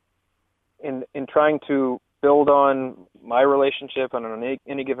in trying to build on my relationship and on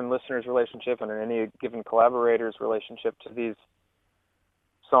any given listener's relationship and on any given collaborator's relationship to these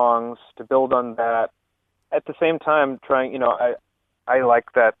songs, to build on that. At the same time, trying, I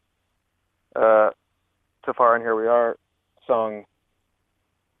like that So Far and Here We Are song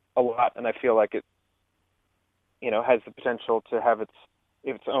a lot, and I feel like it, has the potential to have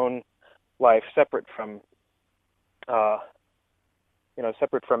its own life separate from,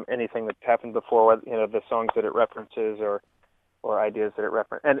 separate from anything that's happened before, the songs that it references or ideas that it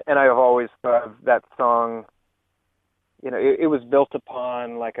references. And I have always thought of that song, it was built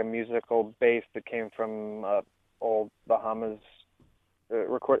upon like a musical base that came from old Bahamas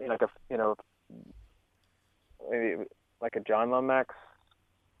recording, maybe like a John Lomax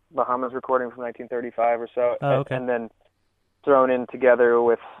Bahamas recording from 1935 or so. Oh, okay. And then thrown in together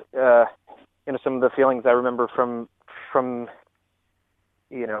with some of the feelings I remember from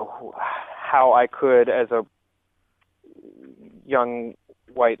how I could, as a young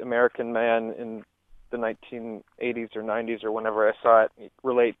white American man in the 1980s or 90s or whenever I saw it,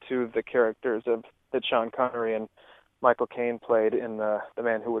 relate to the characters that Sean Connery and Michael Caine played in The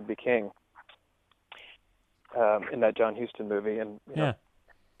Man Who Would Be King, in that John Huston movie, and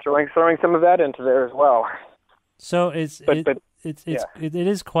throwing some of that into there as well. So it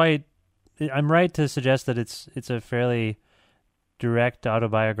is quite. I'm right to suggest that it's a fairly direct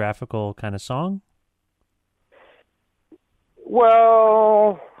autobiographical kind of song.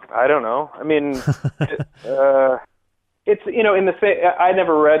 Well, I don't know. I mean, it's in the same. I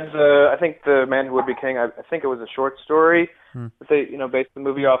never read I think The Man Who Would Be King. I think it was a short story that they based the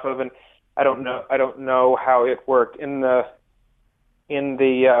movie off of, and I don't know how it worked in the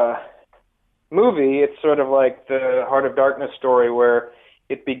movie. It's sort of like the Heart of Darkness story, where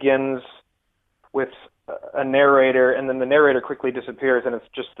it begins with a narrator, and then the narrator quickly disappears, and it's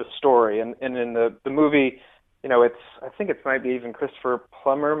just the story. And in the movie, I think it might be even Christopher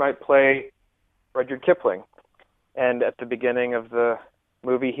Plummer might play Rudyard Kipling. And at the beginning of the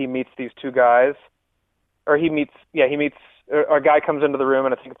movie, he meets these two guys, or he meets a guy comes into the room,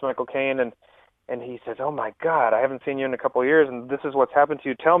 and I think it's Michael Caine, and he says, "Oh my God, I haven't seen you in a couple of years, and this is what's happened to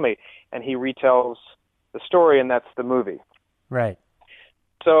you. Tell me." And he retells the story, and that's the movie. Right.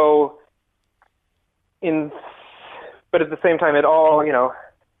 So, but at the same time, it all, in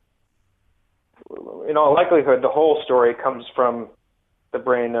all likelihood, the whole story comes from the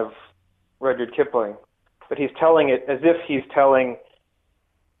brain of Rudyard Kipling. But he's telling it as if he's telling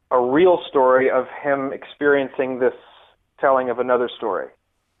a real story of him experiencing this telling of another story.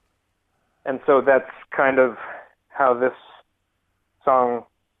 And so that's kind of how this song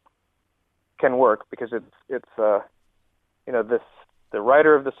can work, because it's the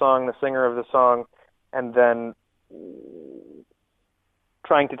writer of the song, the singer of the song, and then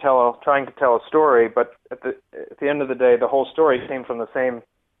trying to tell a story, but at the end of the day, the whole story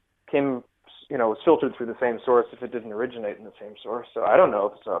was filtered through the same source if it didn't originate in the same source. So I don't know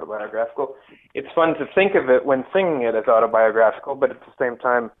if it's autobiographical. It's fun to think of it when singing it as autobiographical, but at the same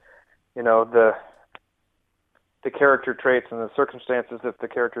time, the character traits and the circumstances that the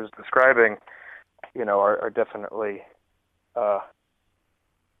character is describing, are definitely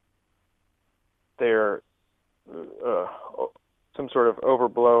they're some sort of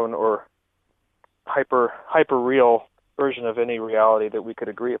overblown or hyper real version of any reality that we could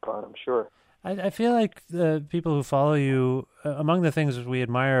agree upon, I'm sure. I feel like the people who follow you, among the things we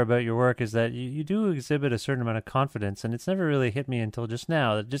admire about your work is that you do exhibit a certain amount of confidence, and it's never really hit me until just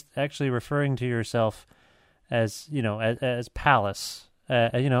now, that just actually referring to yourself as, as Pallas,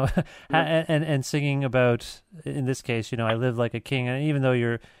 and singing about, in this case, I live like a king, and even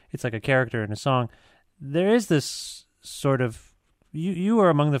though it's like a character in a song, there is this sort of, you were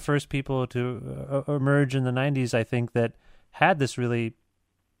among the first people to emerge in the 90s, I think, that had this really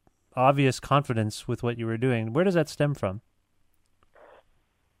obvious confidence with what you were doing. Where does that stem from?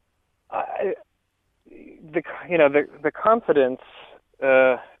 The confidence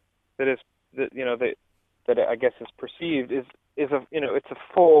that I guess is perceived is it's a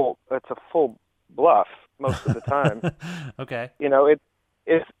full bluff most of the time. Okay.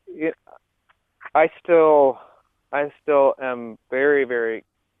 I still am very, very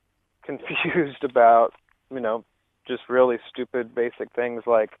confused about just really stupid basic things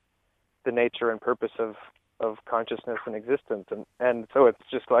like the nature and purpose of consciousness and existence, and so it's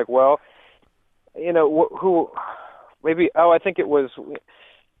just like, well, I think it was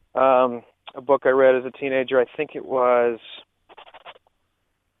a book I read as a teenager. I think it was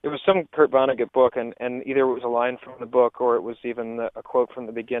some Kurt Vonnegut book, and either it was a line from the book or it was even a quote from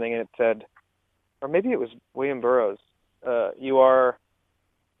the beginning, and it said, or maybe it was William Burroughs, you are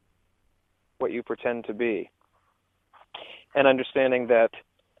what you pretend to be. And understanding that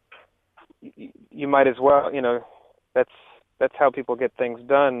you might as well, that's how people get things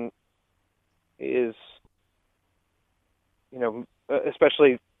done, is,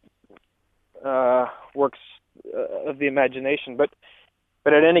 especially works of the imagination. But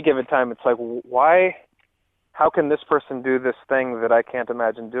at any given time, it's like, how can this person do this thing that I can't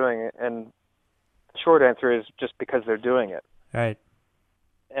imagine doing? And the short answer is just because they're doing it. Right.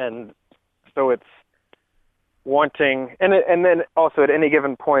 And so it's wanting, and then also at any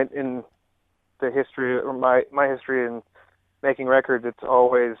given point in the history, or my history in making records, it's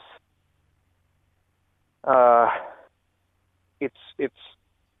always it's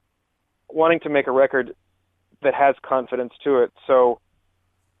wanting to make a record that has confidence to it. So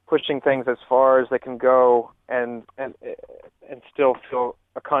pushing things as far as they can go, and still feel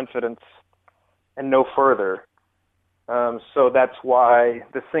a confidence and no further. So that's why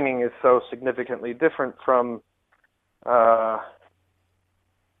the singing is so significantly different from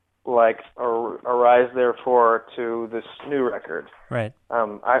like Arise Therefore to this new record. Right.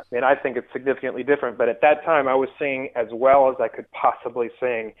 I think it's significantly different, but at that time I was singing as well as I could possibly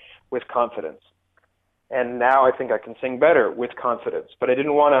sing with confidence. And now I think I can sing better with confidence, but I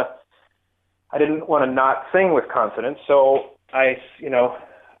didn't want to not sing with confidence. So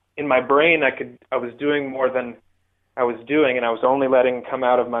in my brain I was doing more than I was doing, and I was only letting come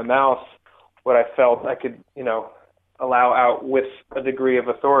out of my mouth what I felt I could, allow out with a degree of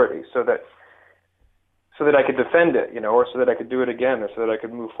authority, so that I could defend it, or so that I could do it again, or so that I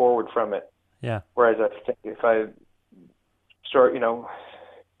could move forward from it. Yeah. Whereas I think if I start,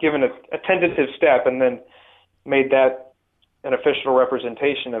 given a tentative step and then made that an official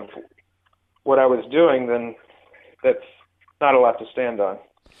representation of what I was doing, then that's not a lot to stand on.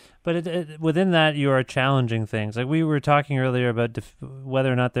 But within that, you are challenging things. Like we were talking earlier about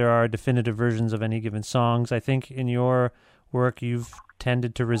whether or not there are definitive versions of any given songs. I think in your work, you've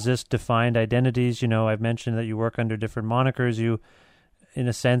tended to resist defined identities. I've mentioned that you work under different monikers. You, in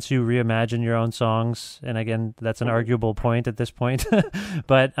a sense, you reimagine your own songs. And again, that's an arguable point at this point.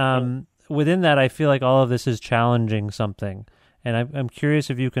 But within that, I feel like all of this is challenging something. And I'm curious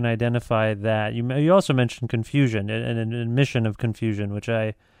if you can identify that. You also mentioned confusion and an admission of confusion, which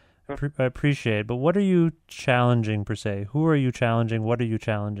I appreciate. But what are you challenging, per se? Who are you challenging? What are you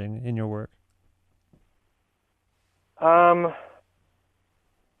challenging in your work? For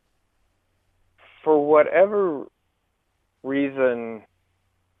whatever reason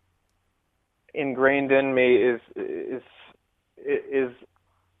ingrained in me is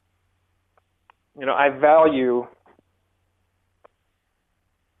I value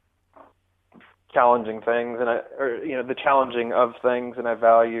challenging things, and the challenging of things, and I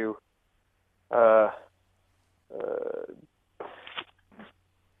value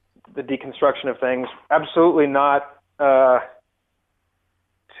the deconstruction of things. Absolutely not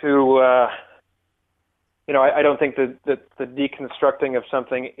I don't think that the deconstructing of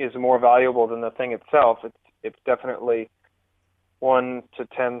something is more valuable than the thing itself. It's definitely 1 to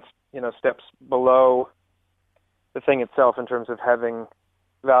 10, steps below the thing itself in terms of having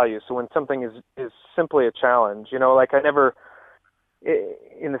value. So when something is simply a challenge, like I never,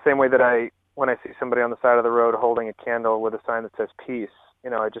 in the same way that when I see somebody on the side of the road holding a candle with a sign that says peace,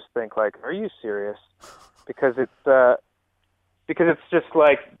 I just think like, are you serious? Because it's just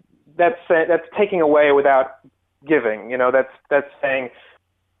like, that's taking away without giving. That's saying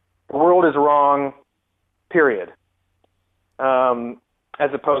the world is wrong, period. As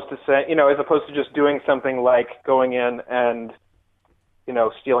opposed to just doing something like going in and,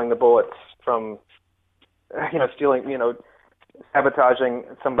 stealing the bullets from, sabotaging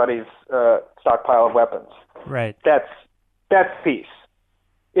somebody's stockpile of weapons. Right. That's peace.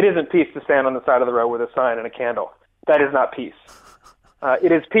 It isn't peace to stand on the side of the road with a sign and a candle. That is not peace.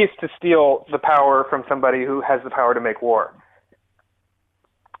 It is peace to steal the power from somebody who has the power to make war.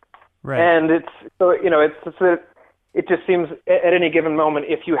 Right. And it just seems at any given moment,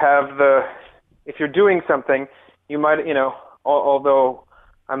 if you're doing something, you might, although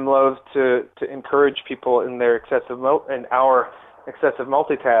I'm loath to encourage people in our excessive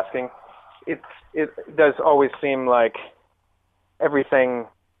multitasking, it does always seem like everything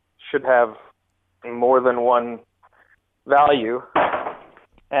should have more than one value.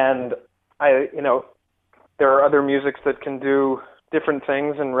 And there are other musics that can do different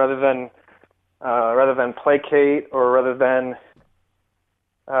things, and rather than placate or rather than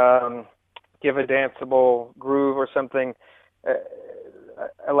give a danceable groove or something,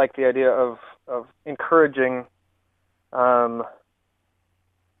 I like the idea of encouraging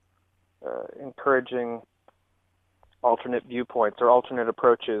alternate viewpoints or alternate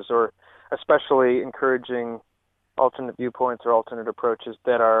approaches, or especially encouraging alternate viewpoints or alternate approaches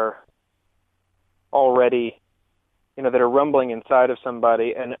that are already, that are rumbling inside of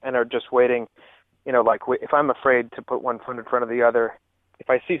somebody and are just waiting, like if I'm afraid to put one foot in front of the other, if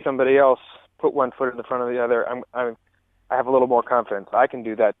I see somebody else put one foot in the front of the other, I have a little more confidence. I can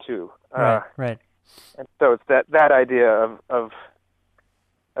do that too. Right. And so it's that idea of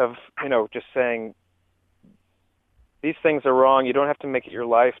just saying these things are wrong. You don't have to make it your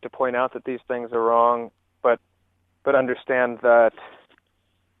life to point out that these things are wrong, but understand that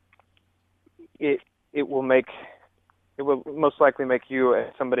it will most likely make you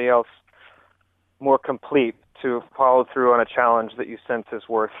and somebody else more complete to follow through on a challenge that you sense is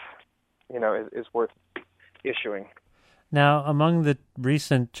worth issuing. Now, among the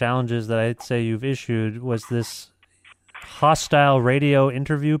recent challenges that I'd say you've issued was this hostile radio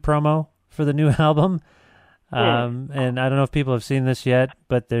interview promo for the new album. And I don't know if people have seen this yet,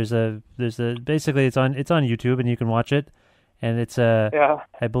 but basically it's on YouTube and you can watch it. And it's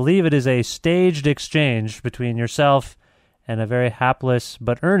I believe it is a staged exchange between yourself and a very hapless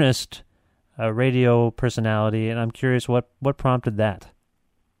but earnest radio personality. And I'm curious what prompted that.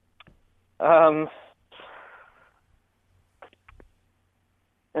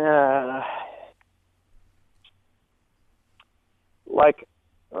 Like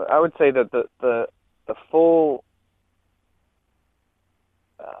I would say that the full,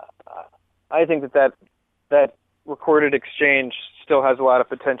 I think that recorded exchange still has a lot of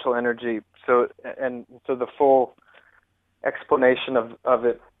potential energy. So the full explanation of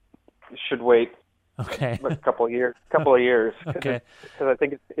it should wait. Okay. A couple of years. Okay. Because I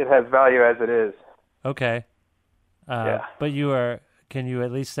think it has value as it is. Okay. Yeah. But can you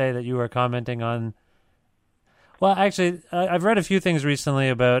at least say that you are commenting on? Well, actually, I've read a few things recently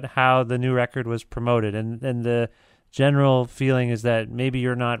about how the new record was promoted, and the general feeling is that maybe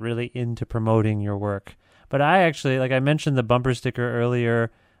you're not really into promoting your work. But I actually, like I mentioned the bumper sticker earlier,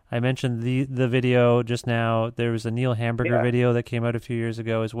 I mentioned the video just now. There was a Neil Hamburger video that came out a few years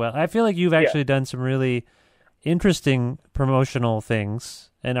ago as well. I feel like you've actually done some really interesting promotional things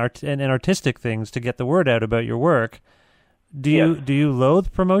and artistic things to get the word out about your work. Do you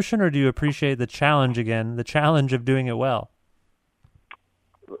loathe promotion, or do you appreciate the challenge of doing it well?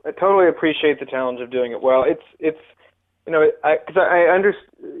 I totally appreciate the challenge of doing it well. It's because I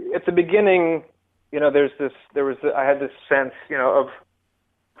understand at the beginning, I had this sense, of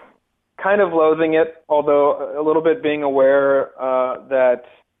kind of loathing it, although a little bit being aware that,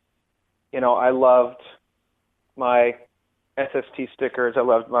 I loved my SST stickers, I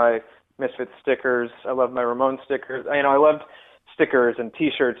loved my Misfits stickers, I loved my Ramones stickers. I loved stickers and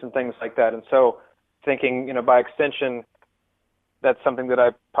T-shirts and things like that. And so thinking, by extension, that's something that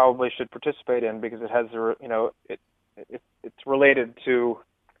I probably should participate in because it has, it's related to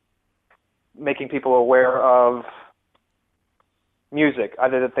making people aware of music,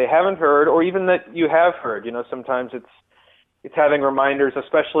 either that they haven't heard or even that you have heard. Sometimes it's having reminders,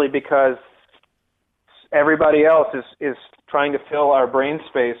 especially because everybody else is trying to fill our brain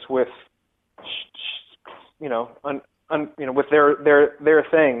space with, with their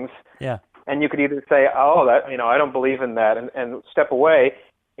things. Yeah. And you could either say, oh, that, I don't believe in that, and step away,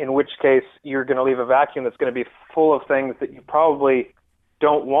 in which case you're going to leave a vacuum that's going to be full of things that you probably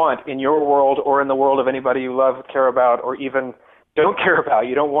don't want in your world or in the world of anybody you love, care about, or even don't care about.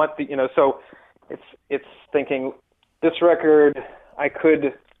 You don't want so it's thinking, this record, I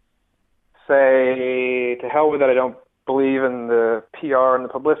could say, to hell with it, I don't believe in the PR and the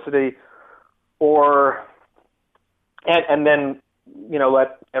publicity, and then,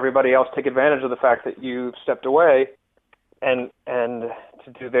 let everybody else take advantage of the fact that you've stepped away and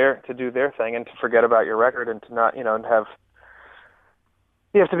to do their thing, and to forget about your record, and to not, and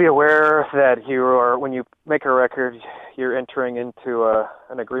you have to be aware that when you make a record, you're entering into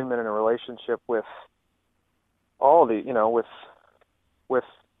an agreement and a relationship with all the, with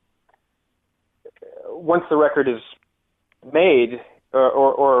once the record is made,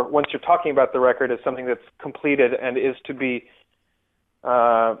 or once you're talking about the record as something that's completed and is to be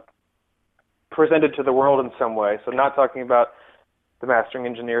presented to the world in some way. So not talking about the mastering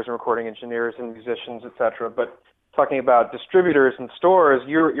engineers and recording engineers and musicians, etc., but talking about distributors and stores,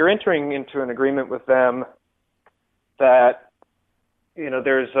 you're entering into an agreement with them that,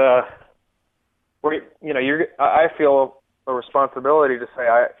 there's I feel a responsibility to say,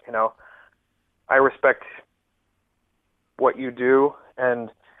 I respect what you do, and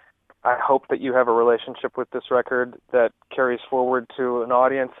I hope that you have a relationship with this record that carries forward to an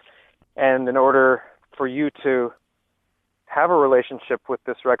audience. And in order for you to have a relationship with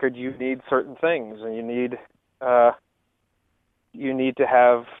this record, you need certain things, and you need to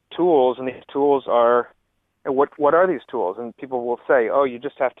have tools, and these tools are, what are these tools? And people will say, oh, you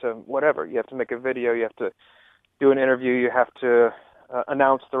just have to, whatever, you have to make a video, you have to do an interview, you have to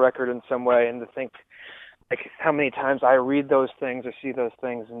announce the record in some way. And to think, like, how many times I read those things or see those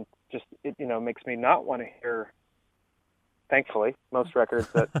things, and just, it makes me not want to hear, thankfully, most records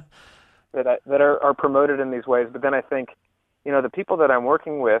that are promoted in these ways. But then I think, the people that I'm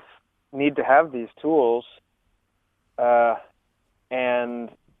working with need to have these tools, and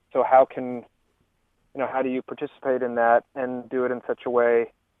so how do you participate in that and do it in such a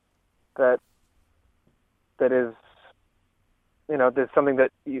way that is, there's something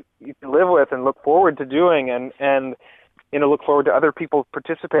that you can live with and look forward to doing, and look forward to other people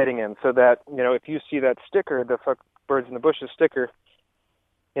participating in, so that, if you see that sticker, the Fuck Birds in the Bushes sticker,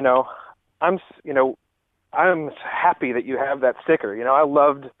 I'm happy that you have that sticker. I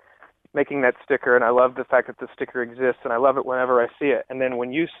loved making that sticker, and I love the fact that the sticker exists, and I love it whenever I see it. And then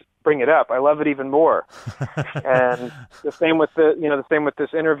when you bring it up, I love it even more. And the same with the same with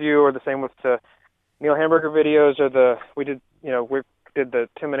this interview, or the same with the Neil Hamburger videos, or we did the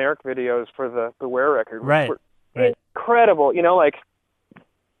Tim and Eric videos for the Beware record, right? Incredible,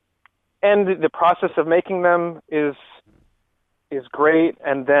 and the process of making them is great,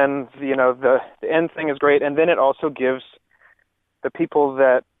 and then the end thing is great, and then it also gives the people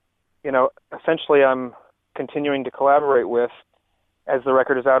that essentially I'm continuing to collaborate with as the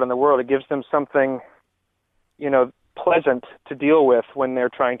record is out in the world, it gives them something pleasant to deal with when they're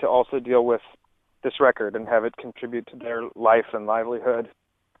trying to also deal with this record and have it contribute to their life and livelihood.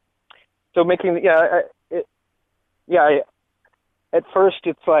 So at first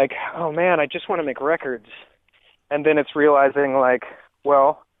it's like, oh man, I just want to make records. And then it's realizing, like,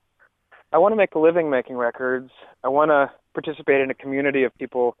 well, I want to make a living making records. I want to participate in a community of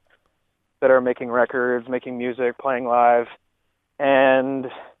people that are making records, making music, playing live.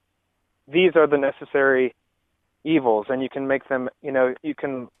 And these are the necessary evils, and you can make them, we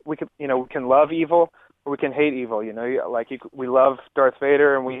can love evil, or we can hate evil. We love Darth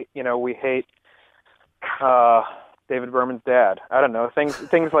Vader, and we hate David Berman's dad. I don't know, things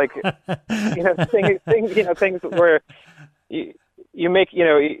like things where you make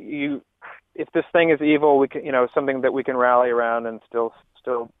if this thing is evil, we can something that we can rally around and still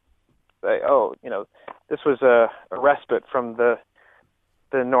say, oh, this was a respite from the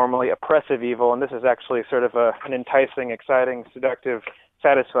normally oppressive evil, and this is actually sort of an enticing, exciting, seductive,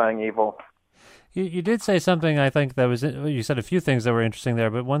 satisfying evil. You did say something, I think, you said a few things that were interesting there,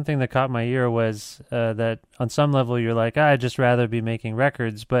 but one thing that caught my ear was that on some level you're like, I'd just rather be making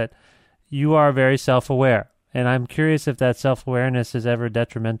records, but you are very self-aware. And I'm curious if that self-awareness is ever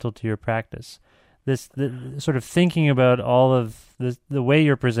detrimental to your practice. The sort of thinking about all of the way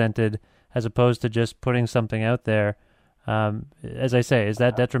you're presented as opposed to just putting something out there, as I say, is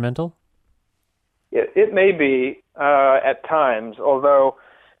that detrimental? It may be at times, although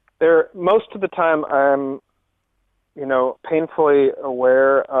most of the time I'm, painfully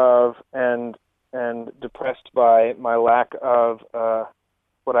aware of and depressed by my lack of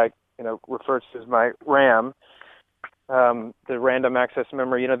what I refer to as my RAM, the random access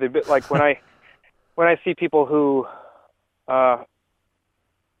memory. The bit like when I see people who who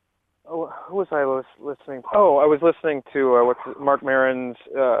was I listening to? Oh, I was listening to Mark Maron's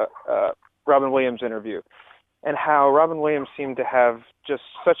Robin Williams interview, and how Robin Williams seemed to have just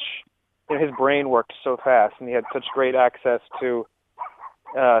such, his brain worked so fast, and he had such great access to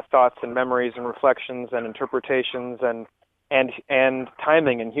thoughts and memories and reflections and interpretations and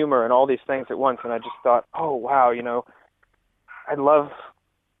timing and humor and all these things at once. And I just thought, oh wow, I'd love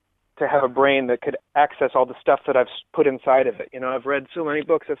to have a brain that could access all the stuff that I've put inside of it. I've read so many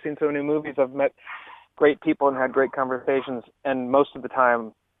books, I've seen so many movies, I've met great people and had great conversations, and most of the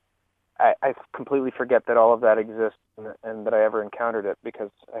time I completely forget that all of that exists and that I ever encountered it, because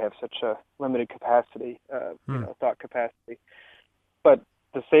I have such a limited capacity, thought capacity. But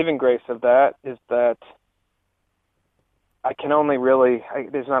the saving grace of that is that I can only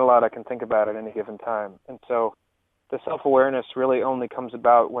there's not a lot I can think about at any given time. And so the self-awareness really only comes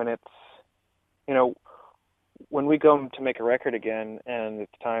about when it's, when we go to make a record again and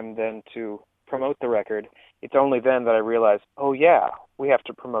it's time then to promote the record, it's only then that I realize, oh yeah, we have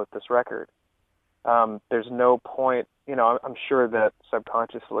to promote this record. There's no point, I'm sure that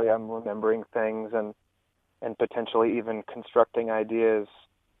subconsciously I'm remembering things and potentially even constructing ideas,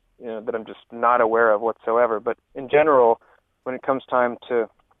 that I'm just not aware of whatsoever. But in general, when it comes time to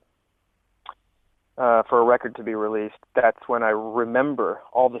for a record to be released, that's when I remember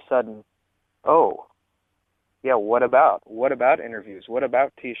all of a sudden, oh, yeah, what about interviews? What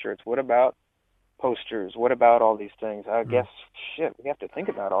about T-shirts? What about posters? What about all these things? I guess, shit, we have to think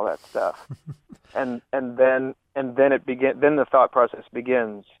about all that stuff. and then the thought process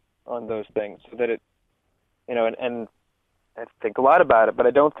begins on those things, so that it, and I think a lot about it, but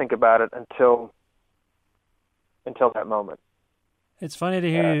I don't think about it until that moment. It's funny to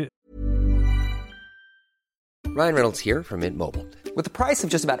hear you. Ryan Reynolds here from Mint Mobile. With the price of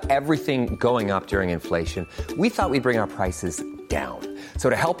just about everything going up during inflation, we thought we'd bring our prices down. So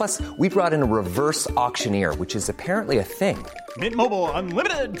to help us, we brought in a reverse auctioneer, which is apparently a thing. Mint Mobile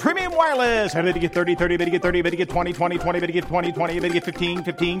Unlimited Premium Wireless. How to get 30, 30, bit to get 30, bit to get 20, 20, 20, bit to get 20, 20, bit to get 15,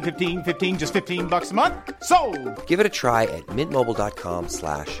 15, 15, 15, just $15 a month? Sold! Give it a try at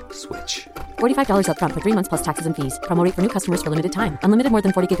mintmobile.com/switch. $45 up front for 3 months plus taxes and fees. Promo rate for new customers for limited time. Unlimited more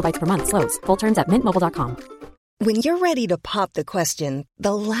than 40 gigabytes per month. Slows full terms at mintmobile.com. When you're ready to pop the question,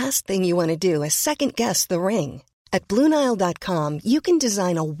 the last thing you want to do is second-guess the ring. At BlueNile.com, you can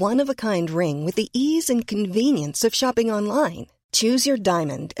design a one-of-a-kind ring with the ease and convenience of shopping online. Choose your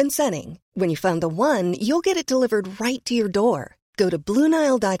diamond and setting. When you find the one, you'll get it delivered right to your door. Go to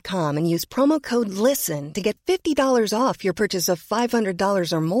BlueNile.com and use promo code LISTEN to get $50 off your purchase of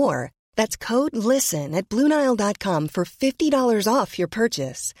 $500 or more. That's code LISTEN at BlueNile.com for $50 off your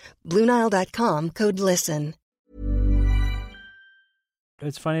purchase. BlueNile.com, code LISTEN.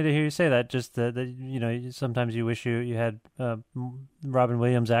 It's funny to hear you say that. Just that sometimes you wish you had Robin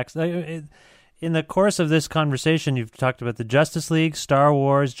Williams' accent. In the course of this conversation, you've talked about the Justice League, Star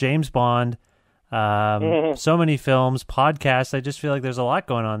Wars, James Bond, so many films, podcasts. I just feel like there's a lot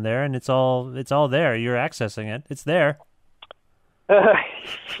going on there, and it's all there. You're accessing it. It's there.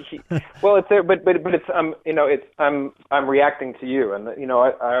 Well, it's there, but it's I'm reacting to you, and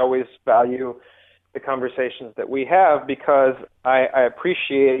I always value the conversations that we have, because I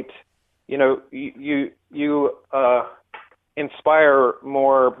appreciate, you inspire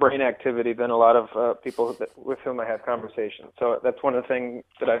more brain activity than a lot of people with whom I have conversations. So that's one of the things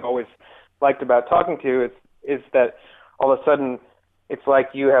that I've always liked about talking to you is that all of a sudden it's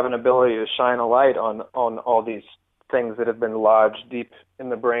like you have an ability to shine a light on all these things that have been lodged deep in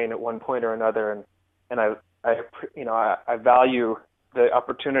the brain at one point or another, and I value the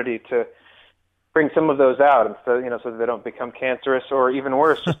opportunity to bring some of those out, and so that they don't become cancerous, or even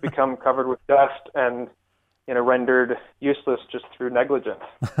worse, just become covered with dust and rendered useless just through negligence.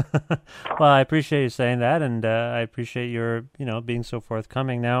 Well, I appreciate you saying that, and I appreciate your being so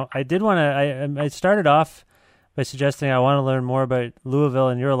forthcoming. Now, I did want to. I started off by suggesting I want to learn more about Louisville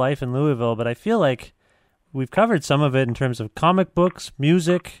and your life in Louisville, but I feel like we've covered some of it in terms of comic books,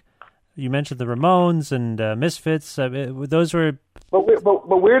 music. You mentioned the Ramones and Misfits. Those were.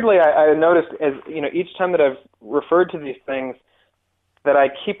 But weirdly, I noticed as each time that I've referred to these things, that I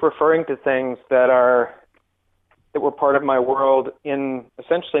keep referring to things that were part of my world in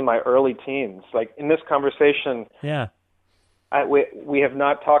essentially my early teens. Like in this conversation, yeah, we have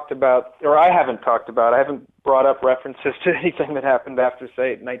not talked about, or I haven't talked about, I haven't brought up references to anything that happened after,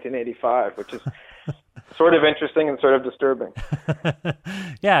 say, 1985, which is sort of interesting and sort of disturbing.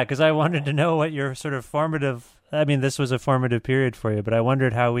 Yeah, because I wanted to know what your sort of formative, I mean, this was a formative period for you, but I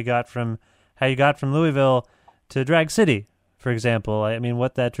wondered how you got from Louisville to Drag City, for example. I mean,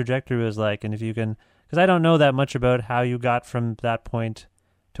 what that trajectory was like, and if you can, because I don't know that much about how you got from that point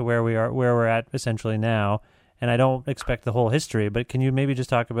to where we're at essentially now, and I don't expect the whole history, but can you maybe just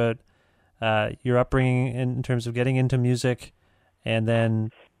talk about your upbringing in terms of getting into music, and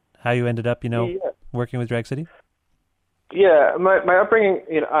then how you ended up, working with Drag City? Yeah, my upbringing,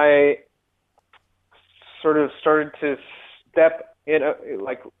 I sort of started to step in,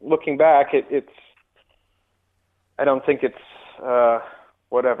 like looking back, it's, I don't think it's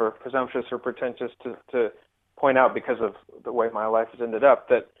presumptuous or pretentious to point out, because of the way my life has ended up,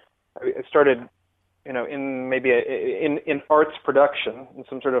 that I started, in maybe in arts production, in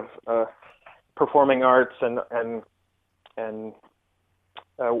some sort of performing arts and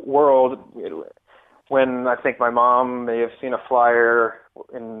world, when I think my mom may have seen a flyer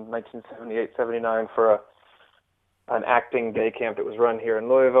in 1978-79 for an acting day camp that was run here in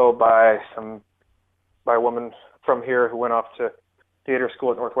Louisville by a woman from here who went off to theater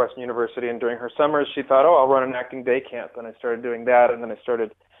school at Northwestern University, and during her summers she thought, I'll run an acting day camp, and I started doing that, and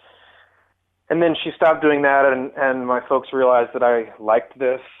then she stopped doing that, and my folks realized that I liked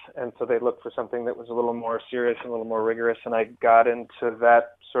this, and so they looked for something that was a little more serious and a little more rigorous, and I got into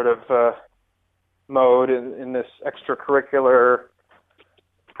that sort of mode in this extracurricular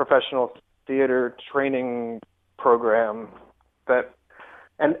professional theater training program that,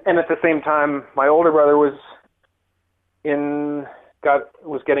 and at the same time, my older brother was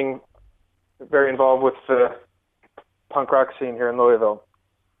getting very involved with the punk rock scene here in Louisville.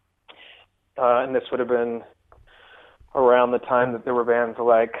 And this would have been around the time that there were bands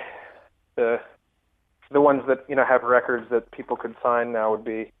like the ones that, have records that people could sign now would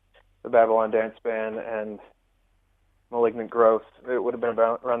be the Babylon Dance Band and Malignant Growth. It would have been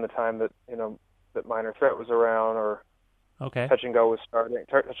about around the time that, that Minor Threat was around, or okay. Touch and Go was starting,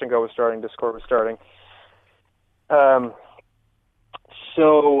 Discord was starting.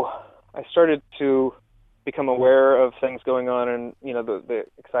 So I started to become aware of things going on, and the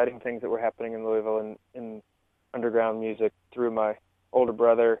exciting things that were happening in Louisville in underground music through my older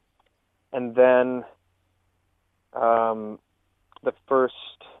brother, and then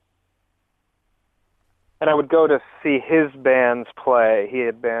and I would go to see his bands play. He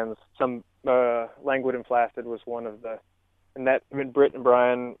had bands, some Languid and Flaccid was one of the, and Britt and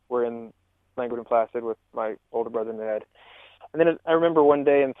Brian were in Languid and Flaccid with my older brother Ned. And then I remember one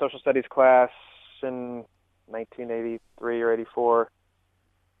day in social studies class in 1983 or 84,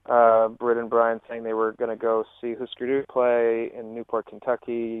 Britt and Brian saying they were going to go see Husker Du play in Newport,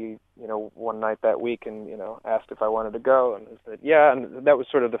 Kentucky, one night that week, and, asked if I wanted to go, and I said, yeah, and that was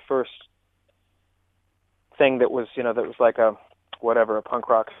sort of the first thing that was, that was like a punk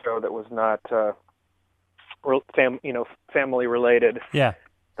rock show that was not, family related. Yeah.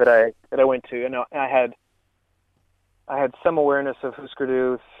 That I went to, and I had some awareness of Husker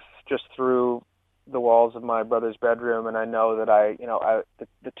Du just through the walls of my brother's bedroom, and I know that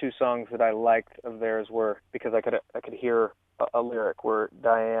the two songs that I liked of theirs were, because I could hear a lyric, were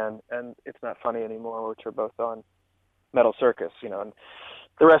Diane and It's Not Funny Anymore, which are both on Metal Circus, and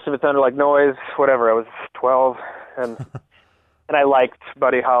the rest of it sounded like noise, whatever. I was 12, and and I liked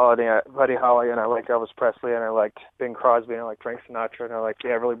Buddy Holly, and I liked Elvis Presley, and I liked Bing Crosby, and I liked Frank Sinatra, and I liked the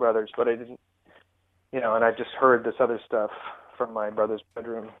Everly Brothers, but I didn't, and I just heard this other stuff from my brother's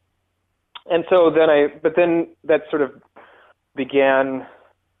bedroom. And so then that sort of began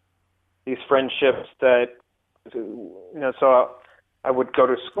these friendships that, so I would go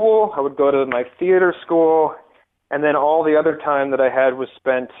to school, I would go to my theater school, and then all the other time that I had was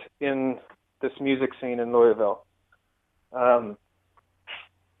spent in this music scene in Louisville. But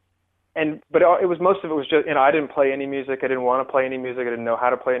most of it was just, I didn't play any music, I didn't want to play any music, I didn't know how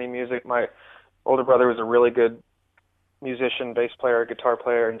to play any music. My older brother was a really good musician, bass player, guitar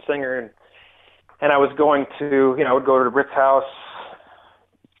player, and singer, and I was going to, I would go to Britt's house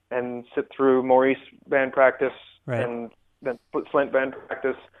and sit through Maurice band practice, right, and then Flint band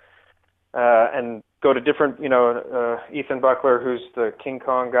practice, and go to different, Ethan Buckler, who's the King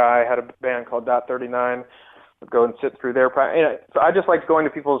Kong guy, had a band called Dot 39, would go and sit through their practice. So I just liked going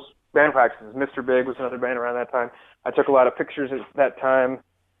to people's band practices. Mr. Big was another band around that time. I took a lot of pictures at that time,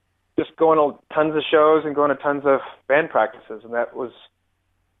 just going to tons of shows and going to tons of band practices, and that was,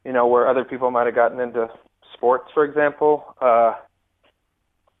 where other people might have gotten into sports, for example. I,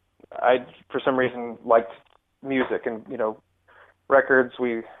 for some reason, liked music, and, records.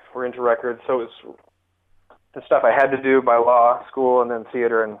 We were into records, so it was the stuff I had to do by law, school, and then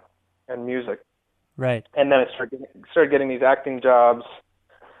theater and music. Right. And then I started getting these acting jobs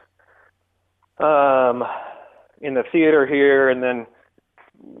in the theater here, and then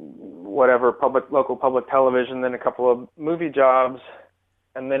whatever local public television, then a couple of movie jobs,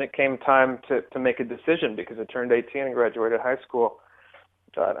 and then it came time to make a decision because I turned 18 and graduated high school.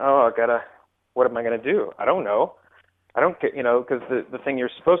 Thought, what am I going to do? I don't know. I don't get, because the thing you're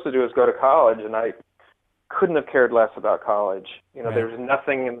supposed to do is go to college, and I couldn't have cared less about college. Right. There was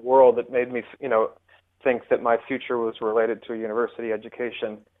nothing in the world that made me, think that my future was related to a university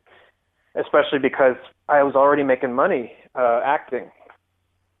education, especially because I was already making money acting.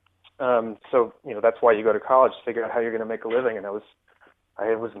 So that's why you go to college, to figure out how you're going to make a living, and I was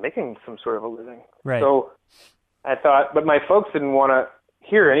making some sort of a living. Right. So I thought, but my folks didn't want to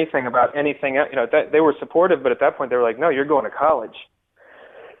hear anything about anything. They were supportive, but at that point they were like, "No, you're going to college."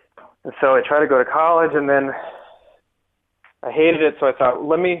 And so I tried to go to college, and then I hated it. So I thought,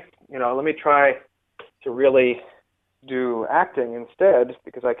 let me try to really do acting instead,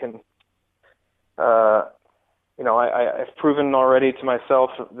 because I can. I've proven already to myself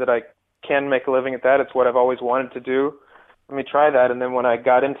that I can make a living at that. It's what I've always wanted to do. Let me try that. And then when I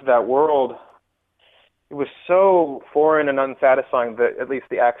got into that world, it was so foreign and unsatisfying, that at least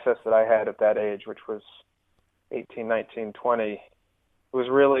the access that I had at that age, which was 18, 19, 20, it was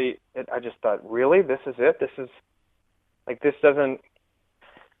really, I just thought, really? This is it? This is, this doesn't,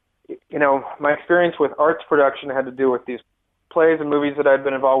 my experience with arts production had to do with these plays and movies that I'd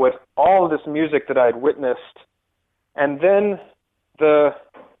been involved with, all of this music that I'd witnessed, and then the,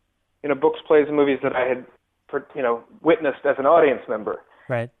 books, plays, and movies that I had, witnessed as an audience member.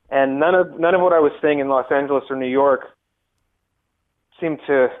 Right. And none of what I was seeing in Los Angeles or New York seemed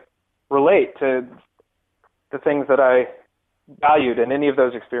to relate to the things that I valued in any of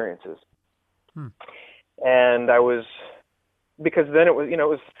those experiences. And I was, because then it was, it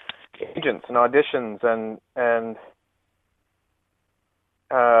was agents and auditions and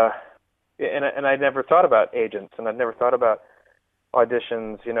I never thought about agents, and I'd never thought about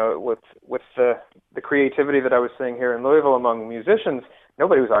auditions, with the creativity that I was seeing here in Louisville among musicians.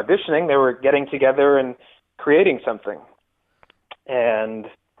 Nobody was auditioning. They were getting together and creating something. And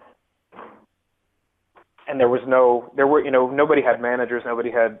nobody had managers,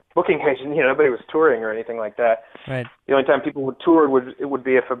 nobody had booking agents, nobody was touring or anything like that. Right. The only time people would tour would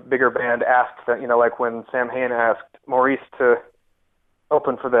be if a bigger band asked that, like when Sam Hain asked Maurice to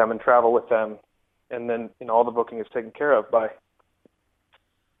open for them and travel with them, and then all the booking is taken care of by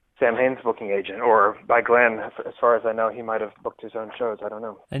Sam Hain's booking agent, or by Glenn. As far as I know, he might have booked his own shows. I don't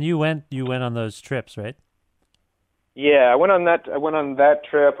know. And you went on those trips, right? Yeah, I went on that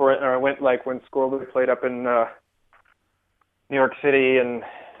trip, or I went when Squirrel played up in New York City, and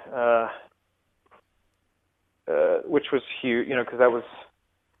which was huge, because that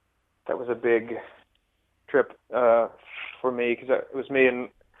was a big trip for me, because it was me and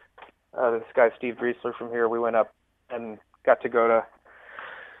this guy Steve Driesler from here. We went up and got to go to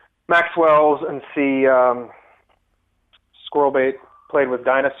Maxwell's and see Squirrelbait played with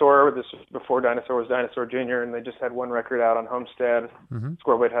Dinosaur. This was before Dinosaur was Dinosaur Jr., and they just had one record out on Homestead. Mm-hmm.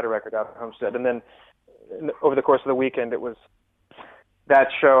 Squirrelbait had a record out on Homestead. And then over the course of the weekend, it was that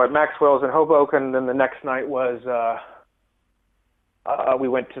show at Maxwell's in Hoboken. Then the next night was we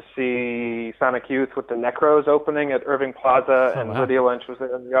went to see Sonic Youth with the Necros opening at Irving Plaza, and wow. Lydia Lynch was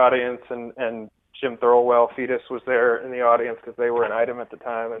there in the audience, and Jim Thirlwell, Fetus, was there in the audience because they were an item at the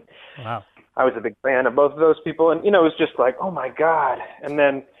time. And wow. I was a big fan of both of those people, and it was just like, oh my God. And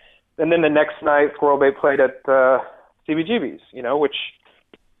then the next night, Squirrelbait played at CBGB's, which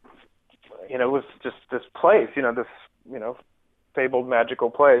was just this place, this fabled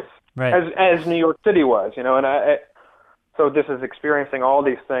magical place, right. as New York City was, and so this is experiencing all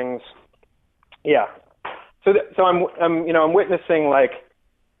these things, yeah. So I'm witnessing,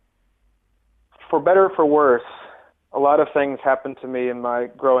 for better or for worse, a lot of things happened to me in my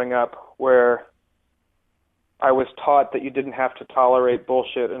growing up where I was taught that you didn't have to tolerate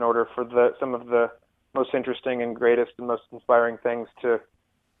bullshit in order for some of the most interesting and greatest and most inspiring things to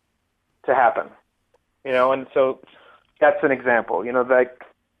happen, and so that's an example,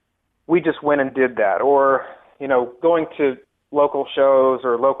 we just went and did that, or, going to local shows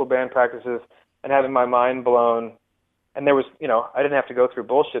or local band practices and having my mind blown. And there was, I didn't have to go through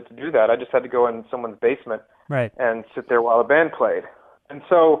bullshit to do that. I just had to go in someone's basement, right, and sit there while a band played. And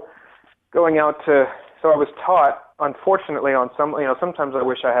so so I was taught, unfortunately, on sometimes I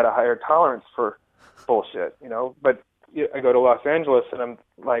wish I had a higher tolerance for bullshit, but I go to Los Angeles and I'm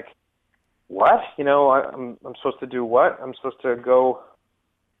like, what? I'm supposed to do what? I'm supposed to go.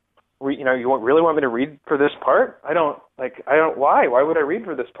 You really want me to read for this part? I don't. Why? Why would I read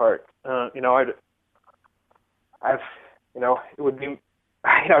for this part? It would be.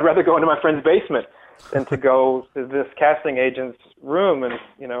 I'd rather go into my friend's basement than to go to this casting agent's room and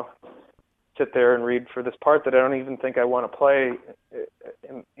sit there and read for this part that I don't even think I want to play.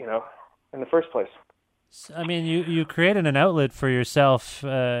 In the first place. I mean, you created an outlet for yourself,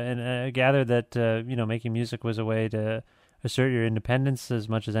 and I gathered that making music was a way to assert your independence as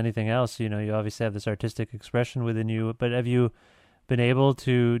much as anything else. You obviously have this artistic expression within you, but have you been able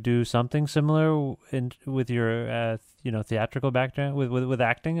to do something similar with your theatrical background with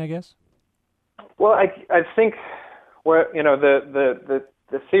acting, I guess? Well, I think the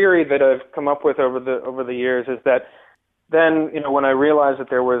theory that I've come up with over the years is that then when I realized that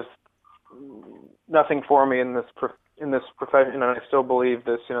there was nothing for me in this profession, and I still believe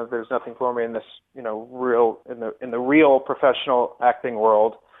this, there's nothing for me in this in the real professional acting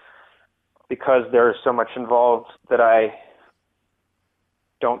world, because there's so much involved that I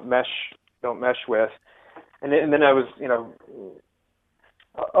don't mesh with, and then I was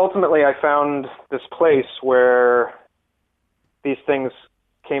ultimately I found this place where these things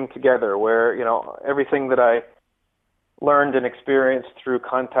came together, where everything that I learned and experienced through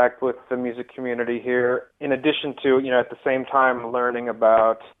contact with the music community here, in addition to at the same time learning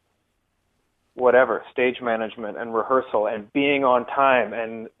about stage management and rehearsal and being on time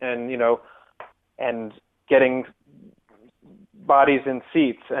and getting bodies in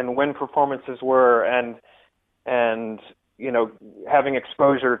seats and when performances were and having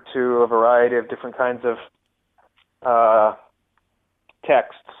exposure to a variety of different kinds of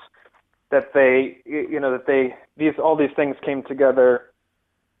texts, all these things came together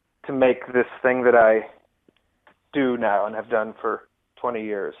to make this thing that I do now and have done for 20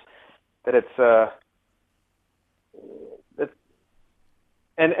 years. That it's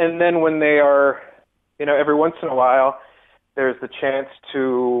and then when they are, every once in a while, there's the chance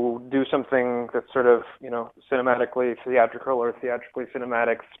to do something that's sort of, cinematically theatrical or theatrically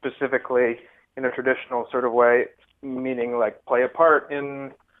cinematic, specifically in a traditional sort of way, meaning like play a part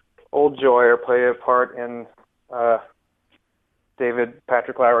in Old Joy or play a part in David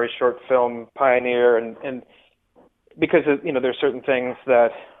Patrick Lowery's short film Pioneer, and because there's certain things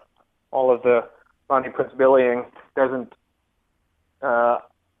that all of the Bonnie Prince Billying doesn't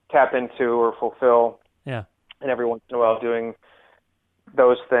tap into or fulfill. Yeah. And every once in a while doing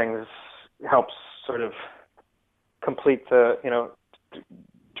those things helps sort of complete the,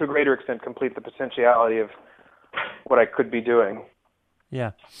 to a greater extent, complete the potentiality of what I could be doing.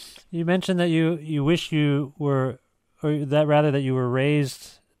 Yeah. You mentioned that you wish you were, or that rather that you were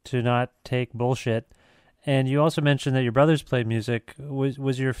raised to not take bullshit. And you also mentioned that your brothers played music.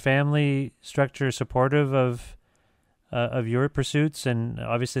 Was your family structure supportive of your pursuits? And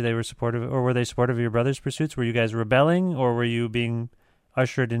obviously they were supportive, or were they supportive of your brothers' pursuits? Were you guys rebelling, or were you being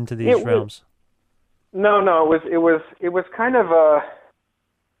ushered into these realms? No. It was kind of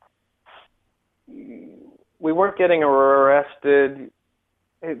we weren't getting arrested.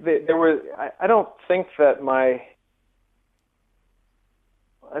 There was. I don't think that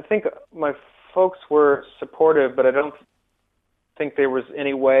I think my folks were supportive, but I don't think there was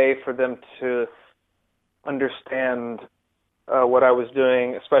any way for them to understand what I was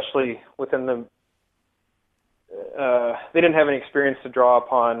doing, especially within the. They didn't have any experience to draw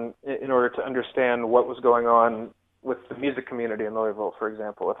upon in order to understand what was going on with the music community in Louisville, for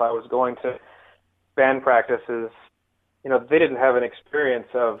example. If I was going to band practices, they didn't have an experience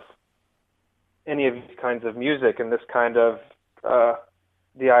of any of these kinds of music and this kind of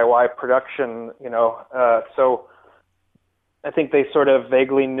DIY production, so I think they sort of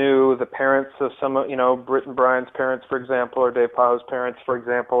vaguely knew the parents of some, Britt and Brian's parents, for example, or Dave Pajo's parents, for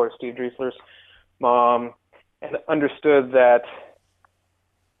example, or Steve Driesler's mom, and understood that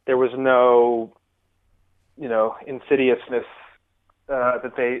there was no, insidiousness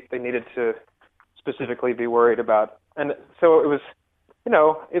that they needed to specifically be worried about. And so it was,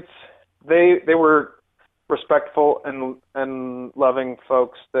 they were respectful and loving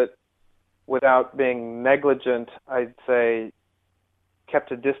folks that, without being negligent, I'd say,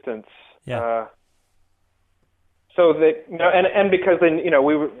 kept a distance. Yeah. So they, and because they,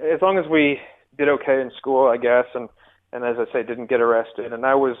 we were, as long as we did okay in school, I guess, and as I say, didn't get arrested, and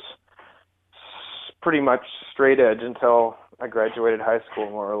I was pretty much straight edge until I graduated high school,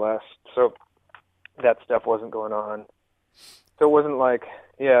 more or less. So that stuff wasn't going on. So it wasn't like,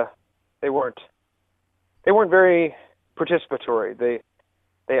 they weren't very participatory.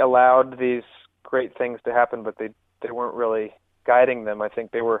 They allowed these great things to happen, but they weren't really guiding them. I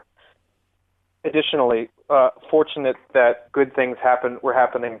think they were additionally fortunate that good things were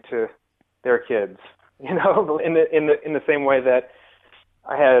happening to their kids. You know, in the same way that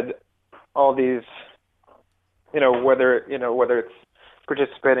I had all these, whether it's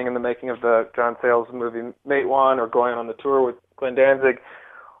participating in the making of the John Sayles movie Matewan, or going on the tour with Glenn Danzig,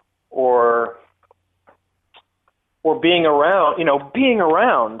 or being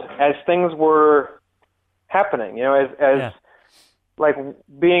around as things were happening, as like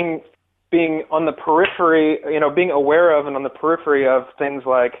being on the periphery, being aware of and on the periphery of things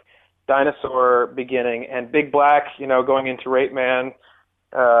like Dinosaur beginning and Big Black, going into Rape Man,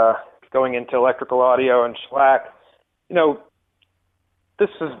 going into Electrical Audio and Shellac. This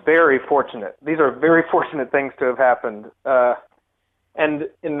is very fortunate. These are very fortunate things to have happened. And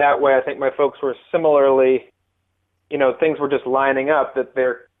in that way, I think my folks were similarly, things were just lining up that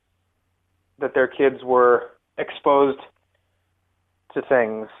their kids were exposed to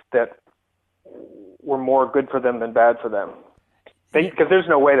things that were more good for them than bad for them. Because there's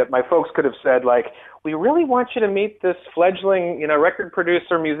no way that my folks could have said, like, we really want you to meet this fledgling, record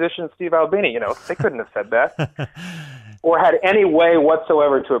producer, musician, Steve Albini. They couldn't have said that. Or had any way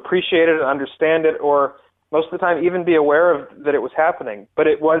whatsoever to appreciate it and understand it, or most of the time even be aware of that it was happening. But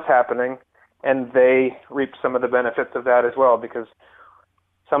it was happening, and they reaped some of the benefits of that as well, because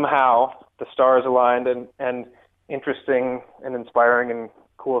somehow the stars aligned and interesting and inspiring and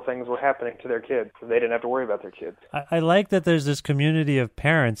cool things were happening to their kids, so they didn't have to worry about their kids. I like that there's this community of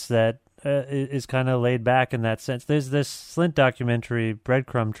parents that is kind of laid back in that sense. There's this Slint documentary,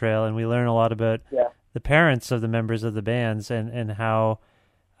 Breadcrumb Trail, and we learn a lot about the parents of the members of the bands and how,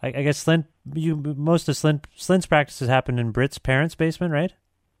 I guess most of Slint's practices happened in Britt's parents' basement, right?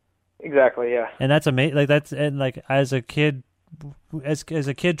 Exactly, yeah. And that's amazing. Like as a kid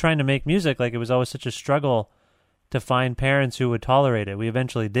trying to make music, like it was always such a struggle to find parents who would tolerate it. We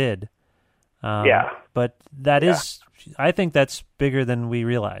eventually did. But that is, I think that's bigger than we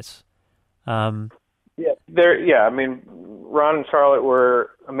realize. I mean, Ron and Charlotte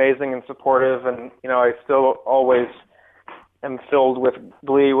were amazing and supportive, and, I still always am filled with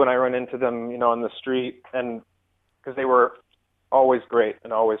glee when I run into them, on the street, and because they were always great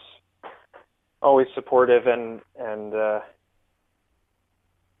and always supportive, and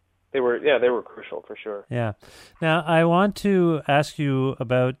they were crucial for sure. Yeah. Now, I want to ask you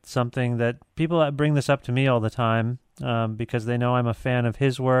about something that people bring this up to me all the time because they know I'm a fan of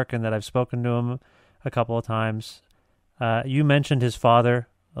his work and that I've spoken to him a couple of times. You mentioned his father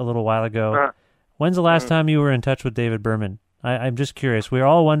a little while ago. When's the last time you were in touch with David Berman? I'm just curious. We're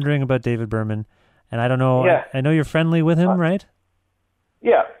all wondering about David Berman, and I don't know. Yeah. I know you're friendly with him, right?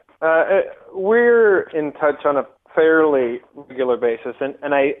 Yeah. We're in touch on a fairly regular basis, and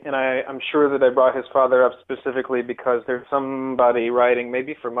I'm sure that I brought his father up specifically because there's somebody writing,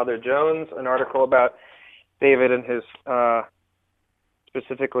 maybe for Mother Jones, an article about David and his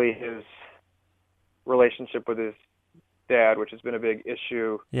specifically his relationship with his dad, which has been a big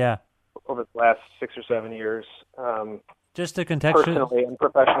issue over the last 6 or 7 years. Just to contextualize, personally and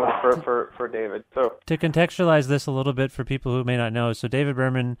professionally for David. So to contextualize this a little bit for people who may not know, so David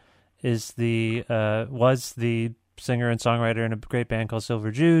Berman is was the singer and songwriter in a great band called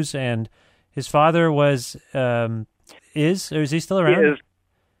Silver Jews, and his father is he still around? He is.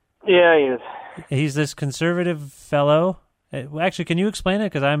 Yeah, he is. He's this conservative fellow. Actually, can you explain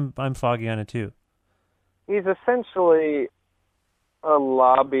it? Because I'm foggy on it too. He's essentially a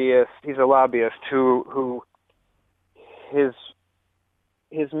lobbyist. He's a lobbyist who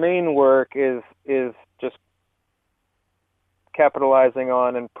his main work is just capitalizing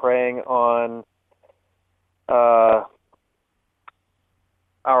on and preying on our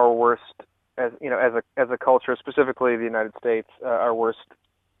worst, as a culture, specifically the United States, our worst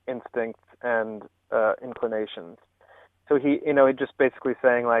instincts and inclinations. So he just basically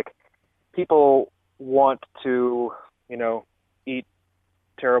saying, like, people want to, eat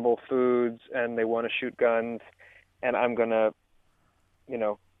terrible foods and they want to shoot guns, and I'm going to,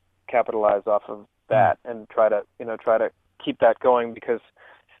 capitalize off of that and try to keep that going because,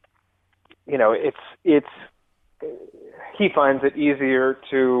 it's he finds it easier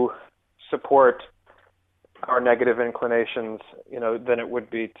to support our negative inclinations, than it would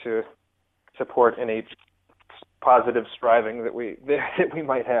be to support any positive striving that we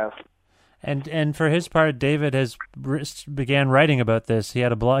might have. And for his part, David began writing about this. He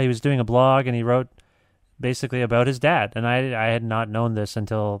had a blog. He was doing a blog, and he wrote basically about his dad. And I had not known this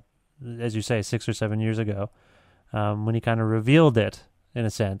until, as you say, 6 or 7 years ago, when he kind of revealed it in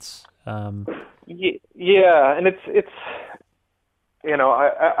a sense. Yeah, and it's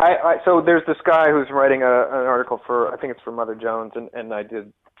so there's this guy who's writing an article for, I think it's for Mother Jones, and I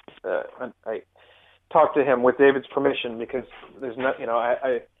did talk to him with David's permission, because there's not,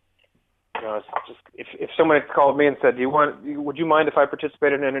 it's just if someone had called me and said, would you mind if I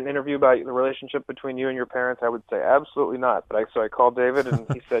participated in an interview about the relationship between you and your parents? I would say absolutely not. But so I called David, and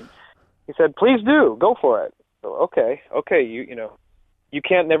he said, please do, go for it. So okay, you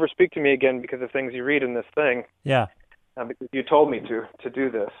can't never speak to me again because of things you read in this thing. Yeah. Because you told me to do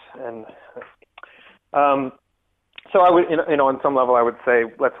this, and so I would, on some level, I would say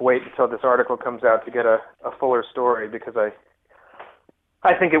let's wait until this article comes out to get a fuller story, because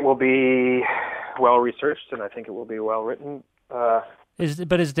I think it will be well researched, and I think it will be well written. Is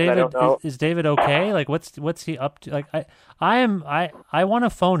David okay? Like, what's he up to? Like, I want to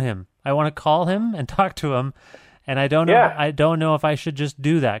phone him. I want to call him and talk to him, and I don't know. Yeah. I don't know if I should just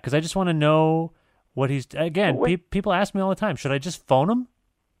do that, because I just want to know what he's. Again, people ask me all the time, should I just phone him?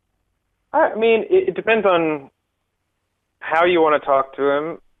 I mean, it depends on how you want to talk to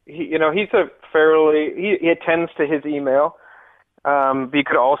him. He attends to his email. But you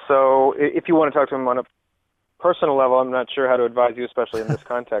could also, if you want to talk to him on a personal level, I'm not sure how to advise you, especially in this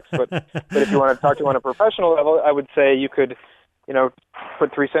context, but if you want to talk to him on a professional level, I would say you could,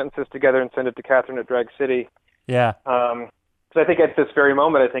 put 3 sentences together and send it to Catherine at Drag City. Yeah. Because I think at this very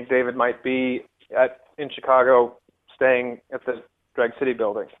moment, I think David might be in Chicago staying at the Drag City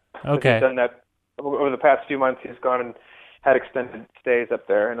building. Okay. He's done that over the past few months. He's gone and had extended stays up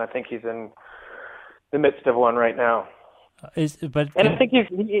there, and I think he's in the midst of one right now. I think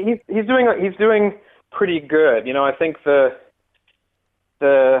he's doing pretty good. I think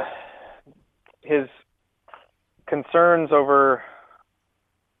his concerns over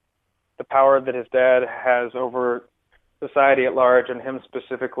the power that his dad has over society at large, and him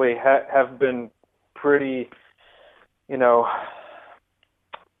specifically, have been pretty, have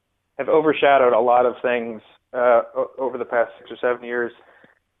overshadowed a lot of things over the past 6 or 7 years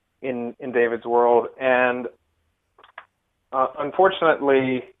in David's world. And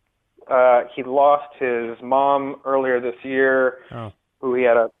unfortunately, he lost his mom earlier this year, who he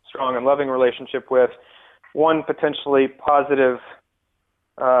had a strong and loving relationship with. One potentially positive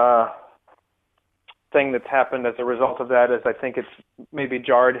thing that's happened as a result of that is I think it's maybe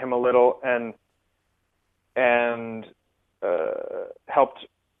jarred him a little and helped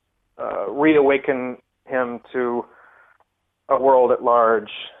reawaken him to a world at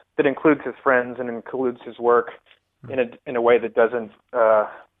large that includes his friends and includes his work in a way that doesn't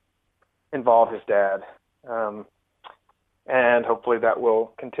involve his dad. And hopefully that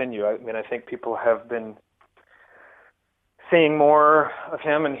will continue. I mean, I think people have been seeing more of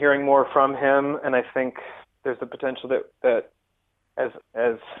him and hearing more from him, and I think there's the potential that as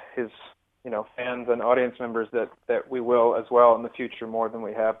his fans and audience members that we will as well in the future, more than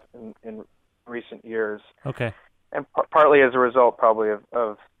we have in recent years. Okay. And partly as a result probably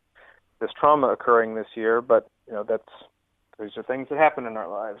of this trauma occurring this year, but these are things that happen in our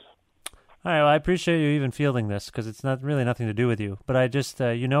lives. All right, well, I appreciate you even fielding this, because it's not really nothing to do with you. But I just,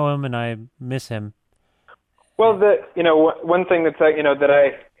 him, and I miss him. Well, one thing that I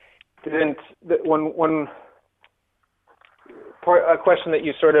didn't, a question that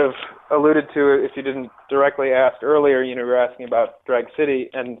you sort of alluded to, if you didn't directly ask earlier, you were asking about Drag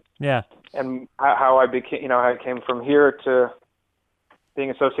City and how I became, how I came from here to being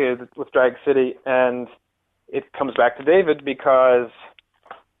associated with Drag City, and it comes back to David because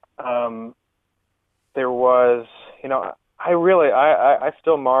there was, I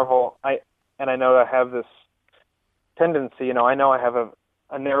still marvel. And I know I have this tendency, I know I have a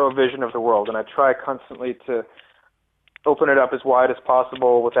narrow vision of the world, and I try constantly to open it up as wide as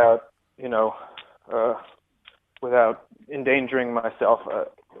possible without endangering myself.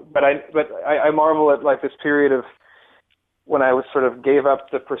 But I marvel at like this period of when I was sort of gave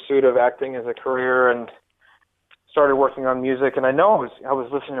up the pursuit of acting as a career and started working on music. And I know I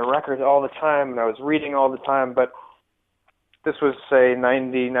was listening to records all the time and I was reading all the time, but this was say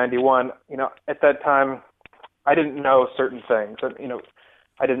 90, 91, at that time I didn't know certain things.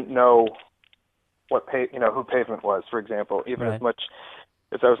 I didn't know what who Pavement was, for example, even as much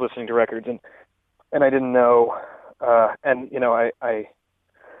as I was listening to records, and I didn't know, I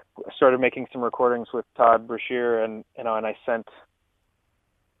started making some recordings with Todd Brashear, and I sent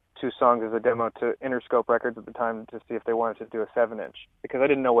 2 songs as a demo to Interscope Records at the time to see if they wanted to do a 7-inch, because I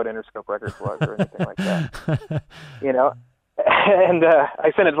didn't know what Interscope Records was or anything like that, and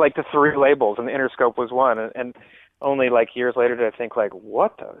I sent it to 3 labels, and Interscope was one, and only years later did I think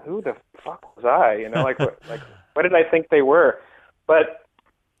who the fuck was I? What did I think they were? But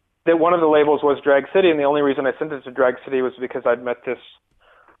that one of the labels was Drag City, and the only reason I sent it to Drag City was because I'd met this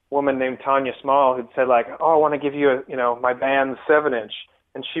woman named Tanya Small who'd said I want to give you my band's 7-inch,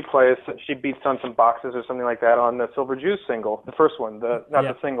 and she beats on some boxes or something like that on the Silver Juice single, the first one, the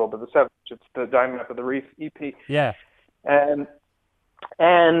single, but the 7-inch. It's the Diamond After the Reef EP. Yeah. And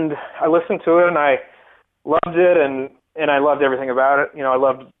I listened to it, and I loved it, and I loved everything about it. I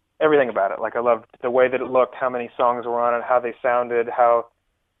loved everything about it. Like, I loved the way that it looked, how many songs were on it, how they sounded, how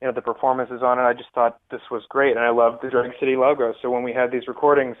the performances on it. I just thought this was great, and I loved the Drag City logo. So when we had these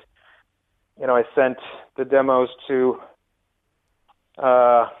recordings, I sent the demos to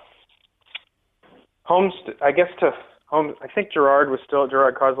Homestead. I think Gerard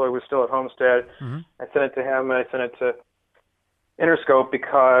Cosloy was still at Homestead. Mm-hmm. I sent it to him, and I sent it to Interscope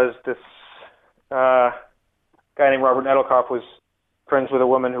because this guy named Robert Nettlekoff was friends with a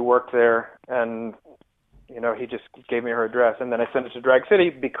woman who worked there, and he just gave me her address, and then I sent it to Drag City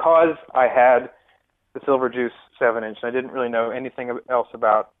because I had the Silver Juice 7-inch, and I didn't really know anything else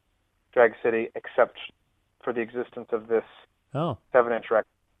about Drag City except for the existence of this 7-inch record.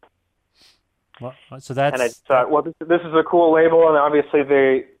 Well, so that's... And I thought, well, this is a cool label, and obviously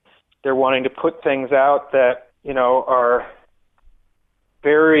they're wanting to put things out that are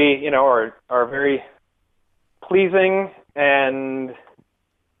very are very pleasing and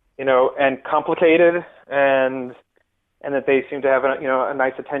and complicated, and that they seem to have a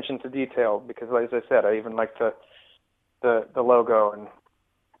nice attention to detail, because, as I said, I even like the logo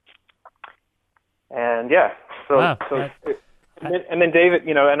and yeah. And then David,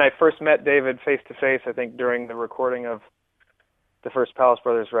 and I first met David face to face, I think, during the recording of the first Palace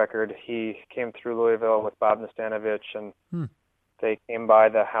Brothers record. He came through Louisville with Bob Nastanovich, and they came by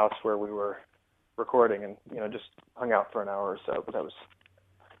the house where we were recording, and just hung out for an hour or so. But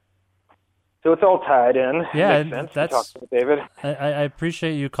so it's all tied in. Yeah, it makes sense. That's to David. I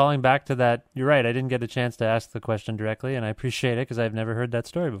appreciate you calling back to that. You're right. I didn't get a chance to ask the question directly, and I appreciate it because I've never heard that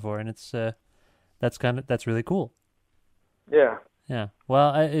story before, and it's that's really cool. Yeah. Yeah.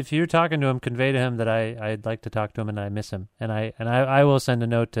 Well, if you're talking to him, convey to him that I'd like to talk to him and I miss him, and I will send a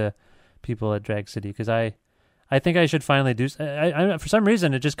note to people at Drag City, because I think I should finally do. I for some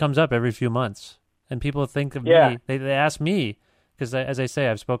reason it just comes up every few months, and people think of me. They ask me. Because, as I say,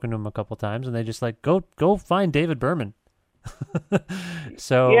 I've spoken to him a couple times, and they just go find David Berman.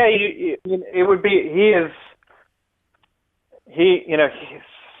 So yeah, it would be.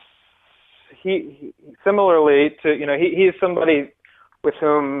 He similarly to he is somebody with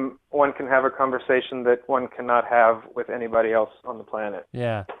whom one can have a conversation that one cannot have with anybody else on the planet.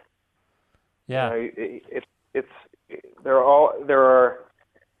 Yeah. There's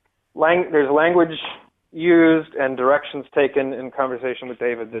language used and directions taken in conversation with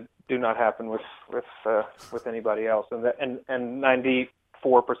David that do not happen with anybody else, and 94%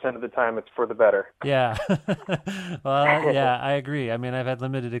 of the time it's for the better. Yeah. Well, yeah, I agree. I mean, I've had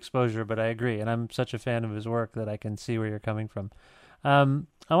limited exposure, but I agree, and I'm such a fan of his work that I can see where you're coming from. I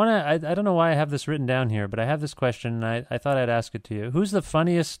don't know why I have this written down here, but I have this question, and I thought I'd ask it to you. Who's the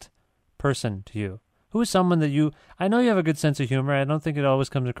funniest person to you? Who is someone that I know you have a good sense of humor. I don't think it always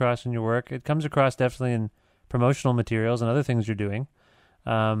comes across in your work. It comes across definitely in promotional materials and other things you're doing.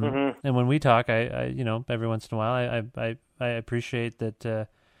 And when we talk, I every once in a while, I appreciate that,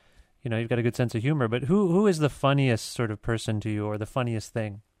 you've got a good sense of humor, but who is the funniest sort of person to you, or the funniest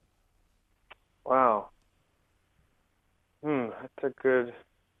thing? Wow. That's a good...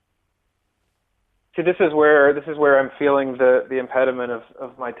 See, this is where I'm feeling the impediment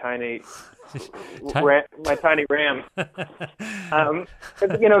of my tiny my tiny ram. I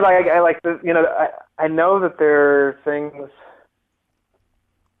like the I know that there are things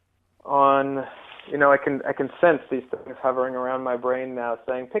on I can sense these things hovering around my brain now,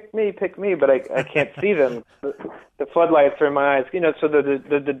 saying pick me, but I can't see them. The floodlights are in my eyes. So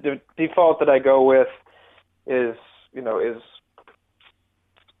the default that I go with is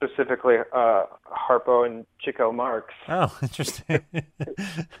specifically Harpo and Chico Marx. Oh, interesting.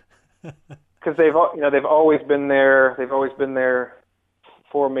 Because they've always been there. They've always been there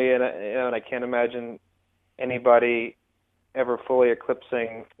for me, and I can't imagine anybody ever fully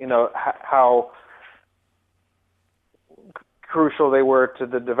eclipsing how crucial they were to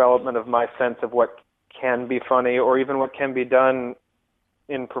the development of my sense of what can be funny, or even what can be done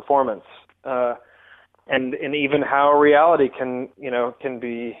in performance. And even how reality can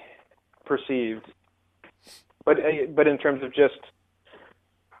be perceived, but in terms of just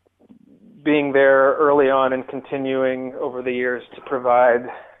being there early on and continuing over the years to provide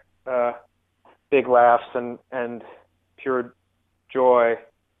big laughs and pure joy,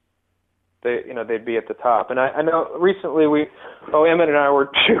 they'd be at the top. And I know recently Emmett and I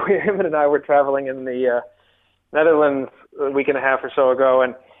were traveling in the Netherlands a week and a half or so ago,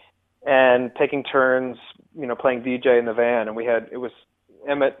 and taking turns, playing DJ in the van, and it was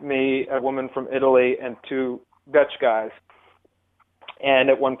Emmett, me, a woman from Italy, and two Dutch guys. And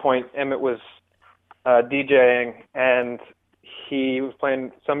at one point, Emmett was DJing, and he was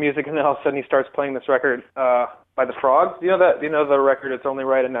playing some music, and then all of a sudden he starts playing this record by the Frogs. Do you know that? Do you know the record "It's Only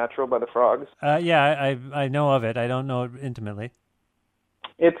Right and Natural" by the Frogs? Yeah, I know of it. I don't know it intimately.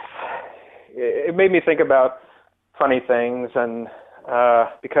 It made me think about funny things, and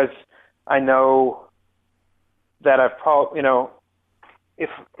because I know that I've probably,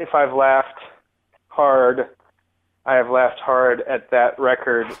 if I've laughed hard, I have laughed hard at that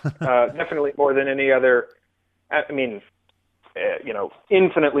record, definitely more than any other. I mean,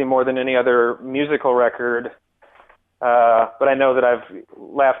 infinitely more than any other musical record. But I know that I've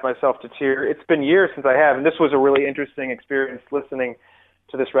laughed myself to tears. It's been years since I have, and this was a really interesting experience listening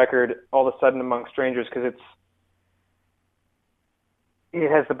to this record all of a sudden among strangers, because it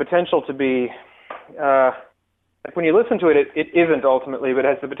has the potential to be, when you listen to it, it isn't ultimately, but it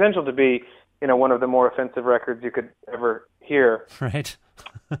has the potential to be, one of the more offensive records you could ever hear. Right.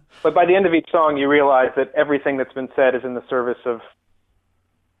 But by the end of each song, you realize that everything that's been said is in the service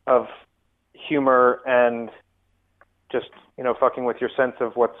of humor and just, fucking with your sense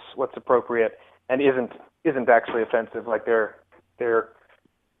of what's appropriate, and isn't actually offensive. Like they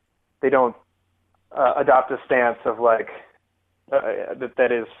don't adopt a stance of like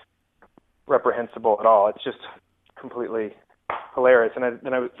that is reprehensible at all. It's just completely hilarious. And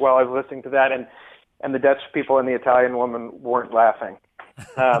while I was listening to that, and the Dutch people and the Italian woman weren't laughing.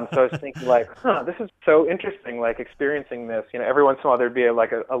 So I was thinking like, this is so interesting, like experiencing this. Every once in a while there'd be a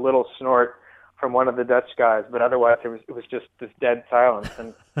little snort from one of the Dutch guys, but otherwise it was just this dead silence.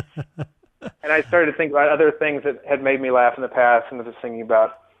 And and I started to think about other things that had made me laugh in the past, and I was thinking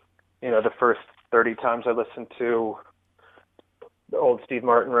about, the first 30 times I listened to the old Steve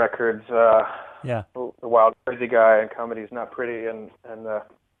Martin records, The Wild Crazy Guy and Comedy's Not Pretty, and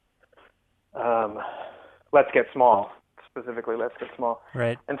Let's Get Small, specifically Let's Get Small.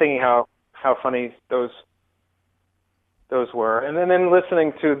 Right. And thinking how funny those were. And then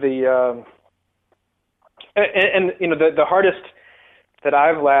listening to the the hardest that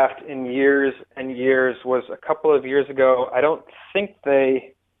I've laughed in years and years was a couple of years ago. I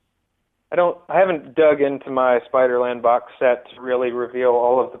haven't dug into my Spiderland box set to really reveal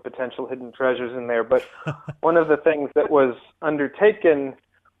all of the potential hidden treasures in there, but one of the things that was undertaken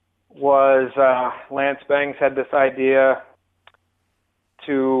was Lance Bangs had this idea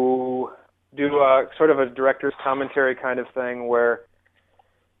to do a sort of a director's commentary kind of thing where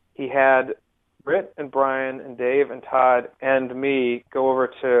he had Britt and Brian and Dave and Todd and me go over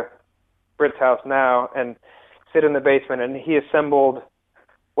to Britt's house now and sit in the basement, and he assembled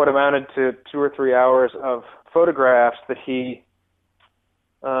what amounted to 2 or 3 hours of photographs that he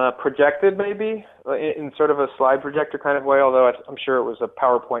projected maybe in sort of a slide projector kind of way, although I'm sure it was a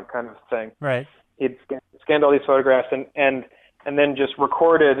PowerPoint kind of thing. Right. He'd scanned all these photographs and then just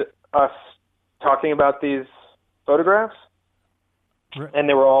recorded us talking about these photographs. Right. And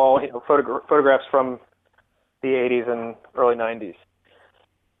they were all photographs from the 80s and early 90s.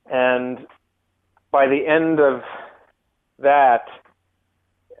 And by the end of that,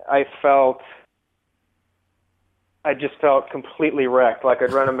 I just felt completely wrecked, like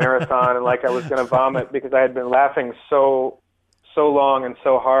I'd run a marathon and like I was going to vomit because I had been laughing so long and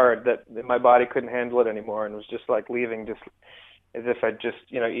so hard that my body couldn't handle it anymore, and was just like leaving just as if I'd just,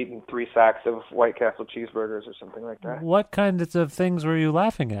 eaten 3 sacks of White Castle cheeseburgers or something like that. What kinds of things were you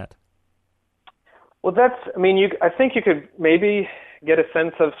laughing at? Well, I think you could maybe get a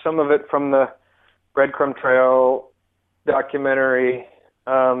sense of some of it from the Breadcrumb Trail documentary.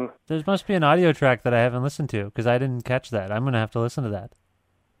 There must be an audio track that I haven't listened to, because I didn't catch that. I'm going to have to listen to that.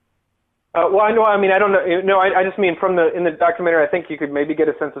 Well, I know. I mean, I don't know. No, I just mean in the documentary. I think you could maybe get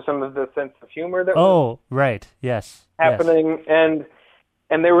a sense of some of the sense of humor that was right, yes, happening, yes.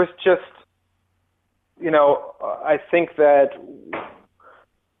 And there was just, I think that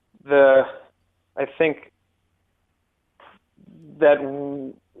there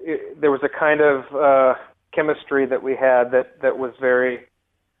was a kind of chemistry that we had that was very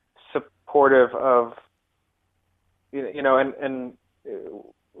supportive of, and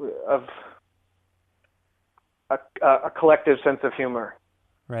of a collective sense of humor.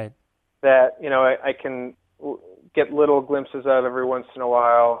 Right. That, I can get little glimpses of every once in a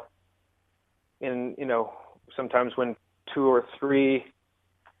while in, sometimes when 2 or 3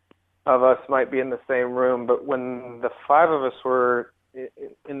 of us might be in the same room, but when the 5 of us were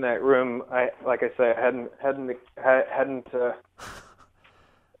in that room, I hadn't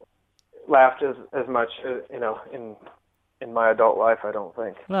laughed as much, in my adult life, I don't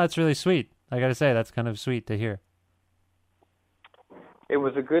think. Well, that's really sweet. I got to say, that's kind of sweet to hear. it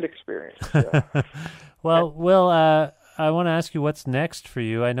was a good experience. Yeah. Well, Will, I want to ask you what's next for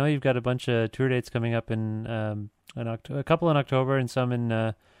you. I know you've got a bunch of tour dates coming up in a couple in October and some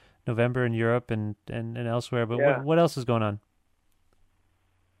in November in Europe and elsewhere. But yeah. what else is going on?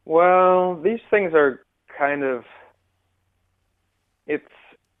 Well, these things are kind of, it's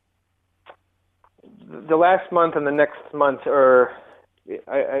the last month and the next month are,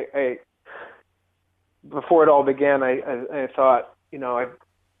 I before it all began, I thought, you know,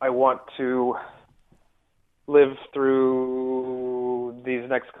 I want to live through these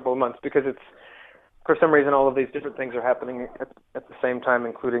next couple of months because it's, for some reason, all of these different things are happening at the same time,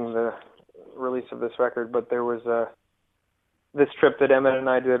 including the release of this record. But there was this trip that Emmett and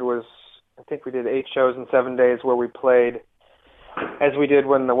I did was, I think we did 8 shows in 7 days where we played, as we did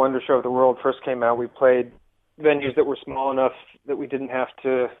when the Wonder Show of the World first came out, we played venues that were small enough that we didn't have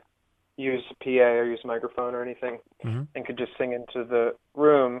to use a PA or use a microphone or anything, and could just sing into the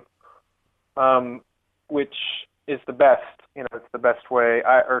room, which is the best. You know, it's the best way,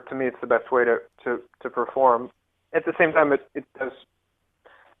 or to me, it's the best way to perform. At the same time, it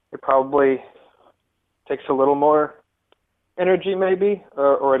probably takes a little more energy, maybe,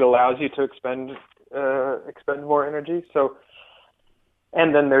 or it allows you to expend more energy. So,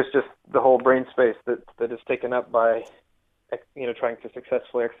 and then there's just the whole brain space that is taken up by, you know, trying to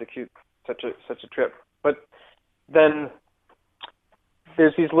successfully execute such a trip. But then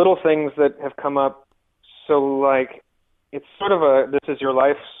there's these little things that have come up. So, like, it's sort of a this is your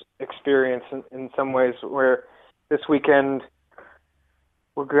life's experience in some ways, where this weekend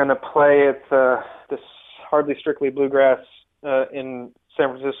we're going to play at this Hardly Strictly Bluegrass in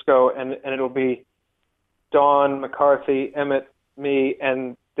San Francisco, and it'll be Don McCarthy, Emmett, me,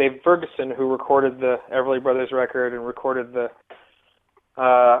 and Dave Ferguson, who recorded the Everly Brothers record and recorded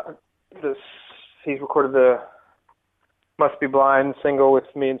he recorded the Must Be Blind single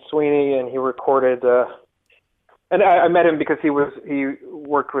with me and Sweeney, and he recorded and I met him because he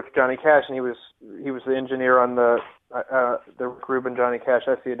worked with Johnny Cash, and he was the engineer on the Rick Rubin Johnny Cash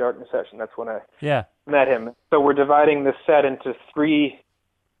I See a Darkness session. That's when I met him. So we're dividing this set into three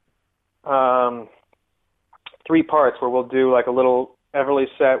parts, where we'll do like a little Everly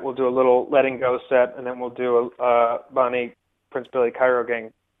set, we'll do a little Letting Go set, and then we'll do a Bonnie Prince Billy Cairo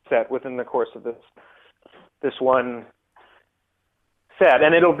Gang set within the course of this one set.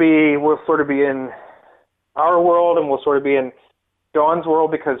 And we'll sort of be in our world, and we'll sort of be in Dawn's world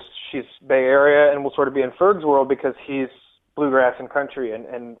because she's Bay Area, and we'll sort of be in Ferg's world because he's bluegrass and country,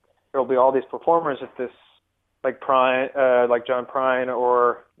 and there'll be all these performers at this, like John Prine,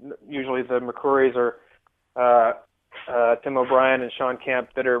 or usually the McCrories, or Tim O'Brien and Sean Camp,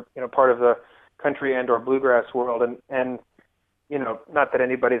 that are, you know, part of the country and or bluegrass world, and you know, not that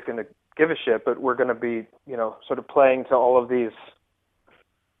anybody's going to give a shit, but we're going to be, you know, sort of playing to all of these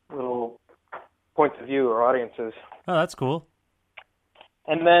little points of view or audiences. Oh, that's cool.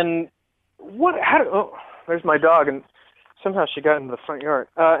 And then there's my dog, and somehow she got into the front yard.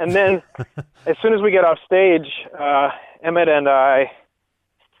 And then as soon as we get off stage, Emmett and I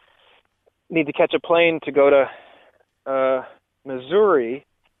need to catch a plane to go to Missouri,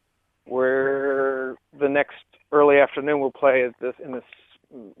 where the next early afternoon we'll play in this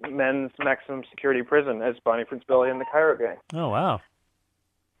men's maximum security prison as Bonnie Prince Billy and the Cairo Gang. Oh, wow.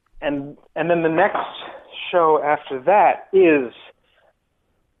 And then the next show after that is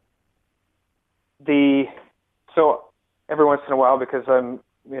so every once in a while, because I'm,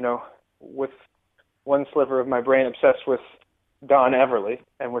 you know, with one sliver of my brain obsessed with Don Everly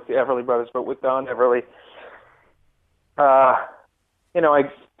and with the Everly Brothers, but with Don Everly, you know,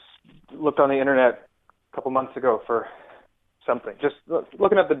 I looked on the internet a couple months ago for something, just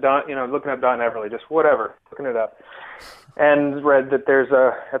looking up Don Everly, just whatever, looking it up, and read that there's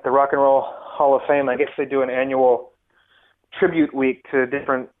at the Rock and Roll Hall of Fame, I guess they do an annual tribute week to a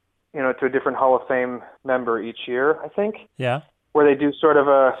different Hall of Fame member each year, I think. Yeah. Where they do sort of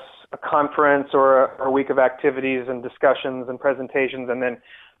a conference or a week of activities and discussions and presentations, and then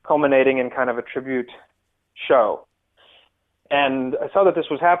culminating in kind of a tribute show. And I saw that this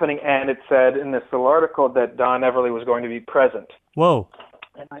was happening, and it said in this little article that Don Everly was going to be present. Whoa.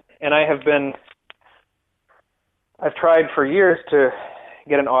 And I've tried for years to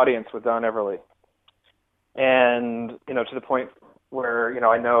get an audience with Don Everly. And, you know, to the point where, you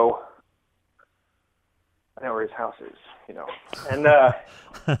know, I know where his house is, you know. And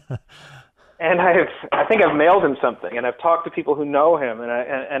and I think I've mailed him something, and I've talked to people who know him, and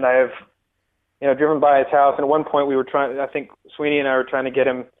I've, you know, driven by his house. And at one point I think Sweeney and I were trying to get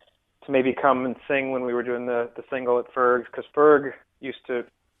him to maybe come and sing when we were doing the single at Ferg's, because Ferg used to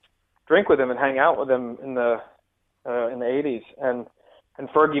drink with him and hang out with him in the 80s. And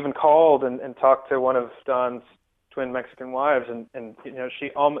Ferg even called and talked to one of Don's twin Mexican wives, and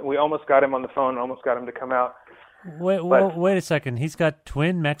we almost got him on the phone, almost got him to come out. Wait a second. He's got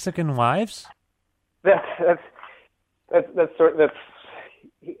twin Mexican wives? I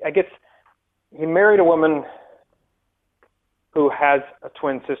guess he married a woman who has a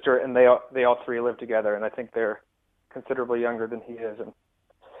twin sister, and they all three live together, and I think they're considerably younger than he is.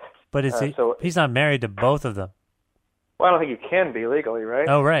 But he's not married to both of them? Well, I don't think he can be legally, right?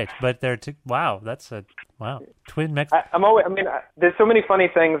 Oh, right. But they're twin Mexican. There's so many funny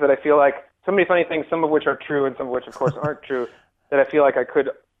things that I feel like, so many funny things, some of which are true and some of which, of course, aren't true, that I feel like I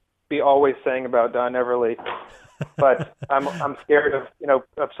could be always saying about Don Everly. But I'm scared of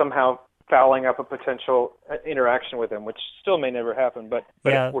somehow fouling up a potential interaction with him, which still may never happen. But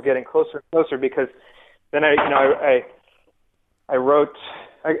we're getting closer and closer, because then I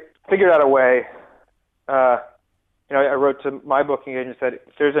figured out a way. I wrote to my booking agent and said,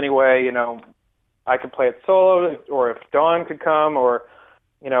 if there's any way, I could play it solo, or if Don could come, or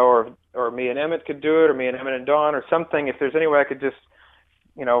me and Emmett could do it, or me and Emmett and Don, or something. If there's any way I could just,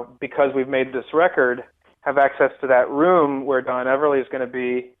 because we've made this record, have access to that room where Don Everly is going to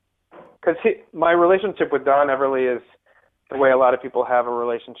be. Because my relationship with Don Everly is the way a lot of people have a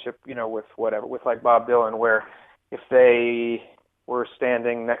relationship, with like Bob Dylan, where if they were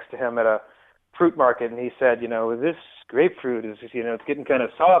standing next to him at a fruit market and he said, this grapefruit is, it's getting kind of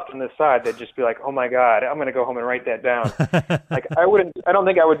soft on this side, they'd just be like, oh my God, I'm going to go home and write that down. Like I don't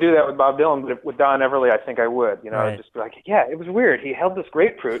think I would do that with Bob Dylan, but with Don Everly, I think I would, Right. I'd just be like, yeah, it was weird. He held this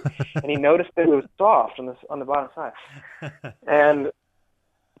grapefruit and he noticed that it was soft on the bottom side. And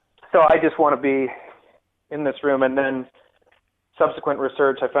so I just want to be in this room. And then subsequent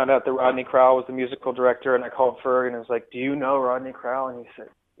research, I found out that Rodney Crowell was the musical director, and I called Ferg and I was like, do you know Rodney Crowell? And he said,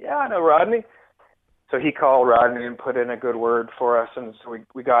 yeah, I know Rodney. So he called Rodney and put in a good word for us, and so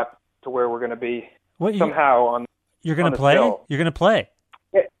we got to where we're going to be somehow on. You're going to play? Bill. You're going to play?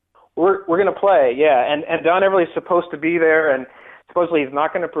 Yeah, we're going to play, yeah. And Don Everly's supposed to be there, and supposedly he's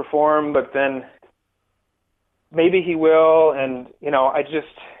not going to perform, but then maybe he will. And I just,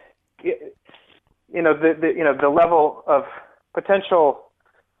 the level of potential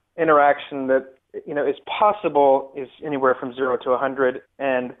interaction that is possible is anywhere from 0 to 100,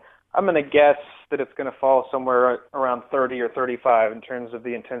 and I'm going to guess that it's going to fall somewhere around 30 or 35 in terms of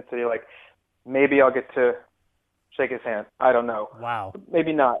the intensity. Like maybe I'll get to shake his hand. I don't know. Wow.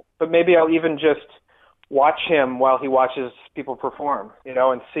 Maybe not. But maybe I'll even just watch him while he watches people perform,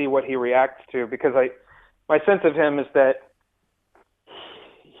 and see what he reacts to. Because my sense of him is that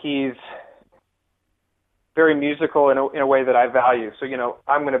he's very musical in a way that I value. So,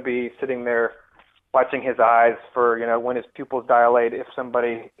 I'm going to be sitting there watching his eyes for, when his pupils dilate, if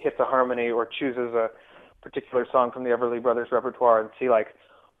somebody hits a harmony or chooses a particular song from the Everly Brothers repertoire, and see like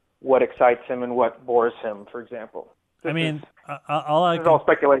what excites him and what bores him, for example. This is all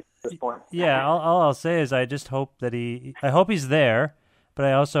speculation at this point. Yeah, all I'll say is I just hope that I hope he's there, but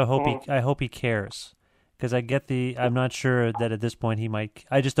I also hope I hope he cares. Because I'm not sure that at this point he might.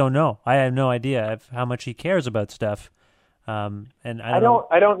 I just don't know. I have no idea of how much he cares about stuff. And I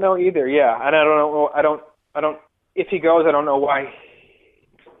don't know either. Yeah, and I don't know. If he goes, I don't know why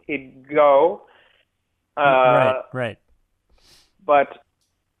he'd go. Right. But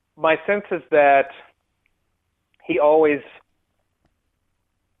my sense is that he always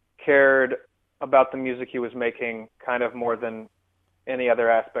cared about the music he was making, kind of more than any other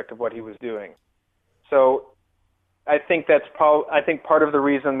aspect of what he was doing. So I think part of the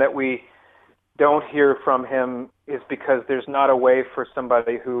reason that we don't hear from him is because there's not a way for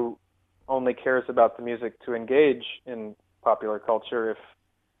somebody who only cares about the music to engage in popular culture if,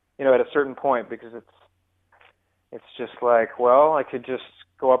 at a certain point, because it's just like, well, I could just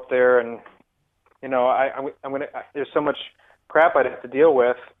go up there and, there's so much crap I'd have to deal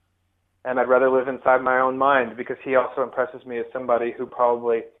with, and I'd rather live inside my own mind, because he also impresses me as somebody who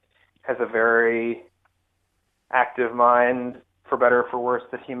probably has a very active mind, for better or for worse,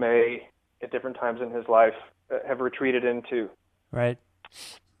 that he may at different times in his life have retreated into. Right.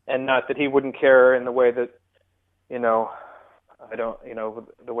 And not that he wouldn't care in the way that, the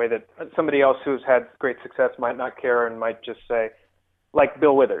way that somebody else who's had great success might not care and might just say, like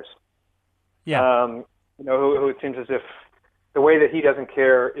Bill Withers. Yeah. Who it seems as if the way that he doesn't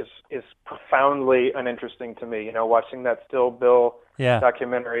care is profoundly uninteresting to me. Watching that Still Bill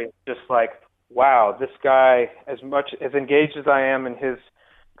documentary, just like, wow, this guy, as much as engaged as I am in his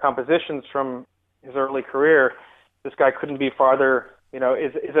compositions from his early career, this guy couldn't be farther,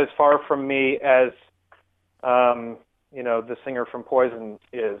 is as far from me as the singer from Poison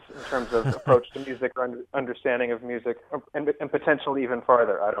is in terms of approach to music or understanding of music, and potentially even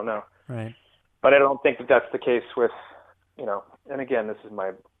farther. I don't know. Right. But I don't think that that's the case with, and again, this is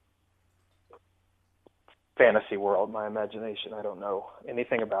my fantasy world, my imagination. I don't know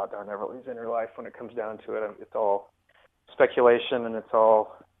anything about Don Everly's inner life when it comes down to it. It's all speculation and it's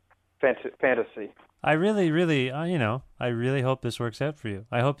all fantasy. I really, I really hope this works out for you.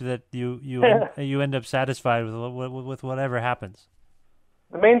 I hope that you end up satisfied with whatever happens.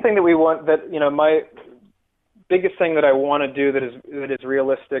 The main thing that we want, my biggest thing that I want to do that is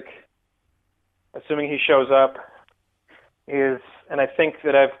realistic, assuming he shows up, is, and I think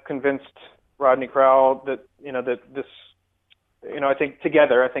that I've convinced Rodney Crowell that that this, I think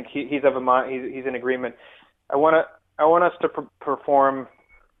together, I think he's of a mind, he's in agreement. I want us to perform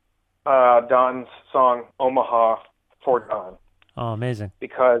Don's song Omaha for Don. Oh, amazing!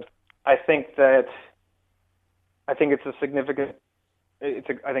 Because I think it's a significant. I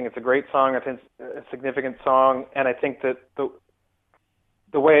think it's a great song. I think it's a significant song, and I think that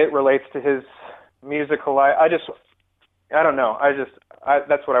the way it relates to his musical life, I don't know.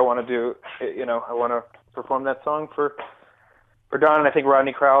 That's what I want to do. I want to perform that song for Don, and I think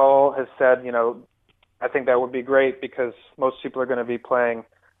Rodney Crowell has said, I think that would be great because most people are going to be playing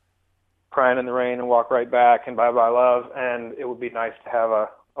Crying in the Rain and Walk Right Back and Bye Bye Love, and it would be nice to have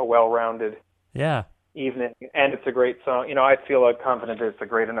a well-rounded evening. And it's a great song. I feel confident that it's a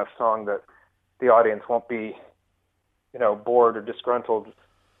great enough song that the audience won't be, bored or disgruntled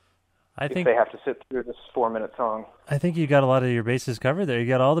if they have to sit through this 4-minute song. I think you got a lot of your bases covered there. You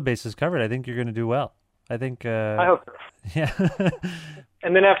got all the bases covered. I think you're going to do well. I think. I hope so. Yeah.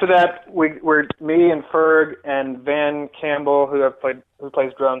 And then after that, we're me and Ferg and Van Campbell, who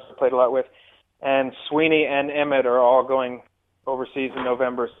plays drums, who played a lot with, and Sweeney and Emmett are all going overseas in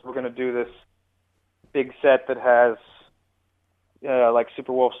November. So we're going to do this big set that has like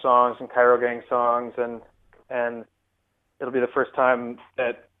Superwolf songs and Cairo Gang songs, and it'll be the first time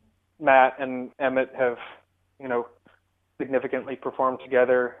that Matt and Emmett have, significantly performed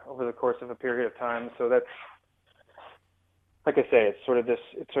together over the course of a period of time. So that's, like I say, it's sort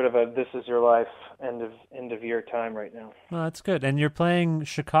of a This Is Your Life end of year time right now. Well, that's good. And you're playing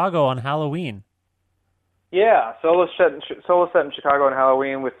Chicago on Halloween. Yeah, solo set in Chicago on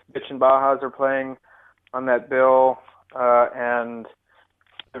Halloween with Bitch and Bajas are playing on that bill. And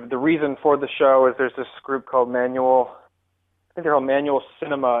the reason for the show is there's this group called Manual. I think they're called Manual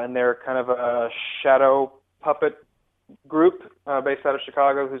Cinema, and they're kind of a shadow puppet group based out of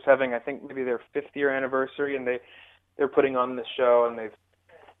Chicago who's having, I think, maybe their 5th year anniversary, and they're putting on this show, and they've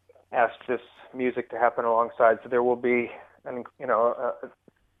asked this music to happen alongside. So there will be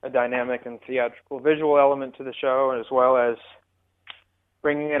a dynamic and theatrical visual element to the show, as well as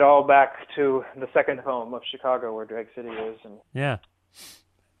bringing it all back to the second home of Chicago, where Drag City is.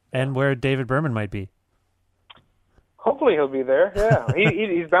 And where David Berman might be. Hopefully he'll be there. Yeah,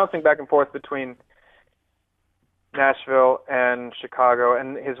 he's bouncing back and forth between Nashville and Chicago,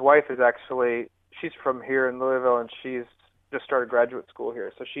 and his wife is she's from here in Louisville, and she's just started graduate school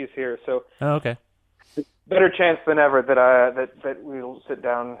here, so she's here. So okay, better chance than ever that we'll sit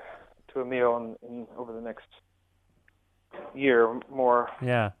down to a meal in over the next year more.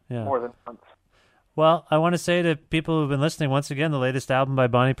 Yeah. More than once. Well, I want to say to people who've been listening, once again, the latest album by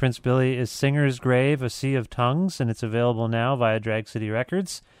Bonnie Prince Billy is Singer's Grave, A Sea of Tongues, and it's available now via Drag City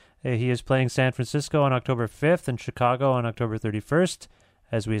Records. He is playing San Francisco on October 5th and Chicago on October 31st,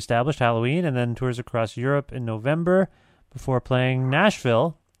 as we established, Halloween, and then tours across Europe in November before playing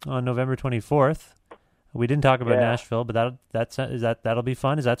Nashville on November 24th. We didn't talk about Nashville, but that'll be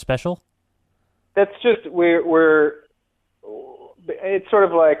fun. Is that special? That's just it's sort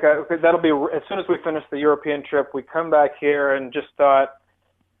of like that'll be as soon as we finish the European trip, we come back here and just thought,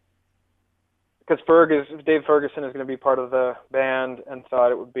 because Dave Ferguson is going to be part of the band, and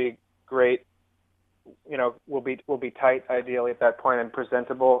thought it would be great. We'll be tight ideally at that point and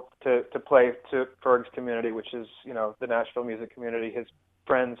presentable to play to Ferg's community, which is the Nashville music community, his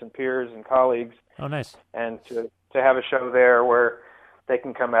friends and peers and colleagues. Oh, nice. And to have a show there where they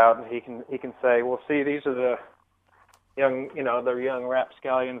can come out and he can say, well, see, these are the young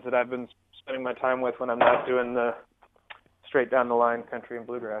rapscallions that I've been spending my time with when I'm not doing the straight down the line country and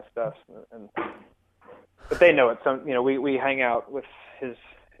bluegrass stuff. But they know it. We hang out with his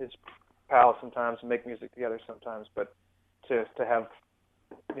pals sometimes and make music together sometimes. But to have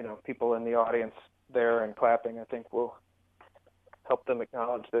people in the audience there and clapping, I think will help them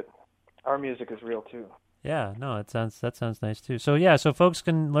acknowledge that our music is real too. Yeah, no, that sounds nice too. So folks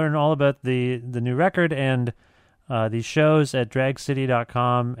can learn all about the new record and these shows at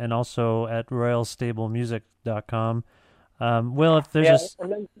dragcity.com and also at royalstablemusic.com. Will, if there's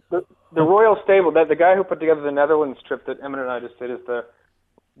and then the Royal Stable, that the guy who put together the Netherlands trip that Emmett and I just did is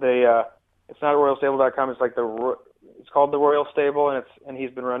it's not royalstable.com. It's like it's called the Royal Stable, and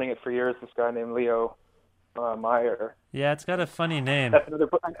he's been running it for years. This guy named Leo Meyer. Yeah, it's got a funny name. That's another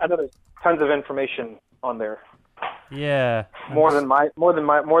tons of information on there. Yeah, more than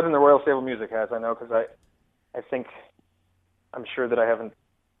the Royal Stable Music has. I know because I'm sure that I haven't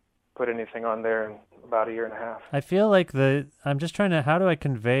put anything on there in about a year and a half. I feel like I'm just trying to, how do I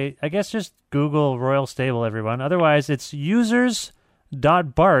convey, I guess just Google Royal Stable, everyone. Otherwise, it's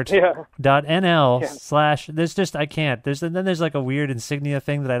users.bart.nl/ there's just, I can't. There's like a weird insignia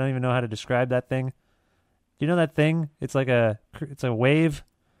thing that I don't even know how to describe that thing. Do you know that thing? It's a wave.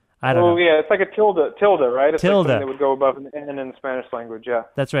 I don't know. Oh, yeah, it's like a tilde, right? It's tilde. Like something that would go above an N in the Spanish language, yeah.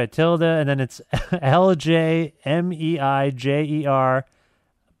 That's right, tilde, and then it's LJMEIJER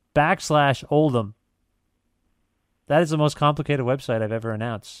 /Oldham. That is the most complicated website I've ever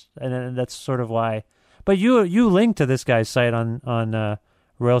announced, and that's sort of why. But you link to this guy's site on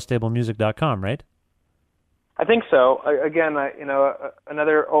royalstablemusic.com, right? I think so.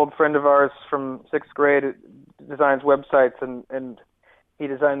 Another old friend of ours from 6th grade designs websites, and he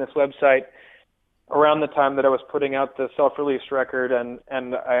designed this website around the time that I was putting out the self-release record, and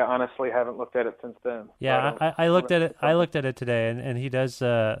I honestly haven't looked at it since then. Yeah, I looked at it. I looked at it today, and he does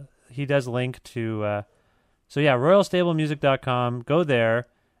link to. So yeah, royalstablemusic.com. Go there,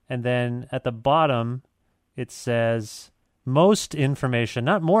 and then at the bottom it says most information,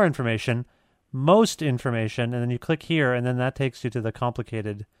 not more information, most information, and then you click here, and then that takes you to the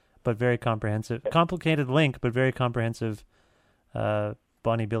complicated link, but very comprehensive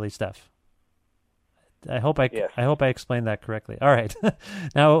Bonnie Billy stuff. I hope I explained that correctly. All right.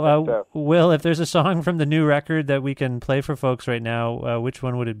 Now, Will, if there's a song from the new record that we can play for folks right now, which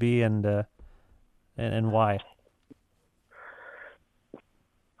one would it be, and why?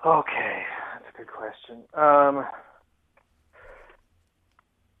 Okay, that's a good question.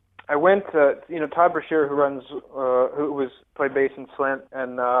 I went to, Todd Brashear, who played bass in Slint,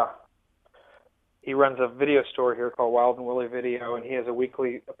 and he runs a video store here called Wild and Woolly Video, and he has a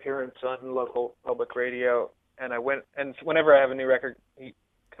weekly appearance on local public radio. And I went, and whenever I have a new record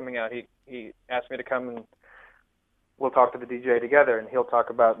coming out, he asked me to come, and we'll talk to the DJ together, and he'll talk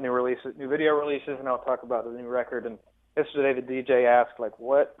about new video releases, and I'll talk about the new record. And yesterday the DJ asked, like,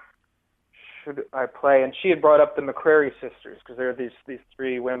 what should I play? And she had brought up the McCrary sisters, because there are these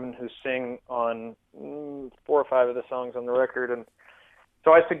three women who sing on 4 or 5 of the songs on the record. And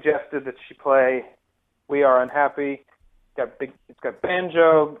so I suggested that she play We Are Unhappy. It's got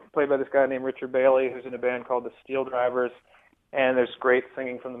banjo, played by this guy named Richard Bailey, who's in a band called the Steel Drivers, and there's great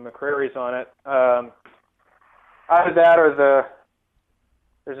singing from the McCrarys on it. Either that or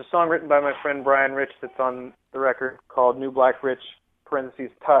there's a song written by my friend Brian Rich that's on the record called New Black Rich,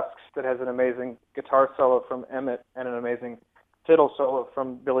 Tusks, that has an amazing guitar solo from Emmett and an amazing fiddle solo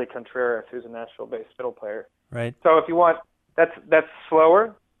from Billy Contreras, who's a Nashville-based fiddle player. Right. So if you want, that's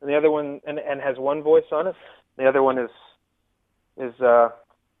slower, and the other one and has one voice on it. The other one has that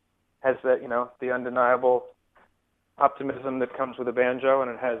the undeniable optimism that comes with a banjo,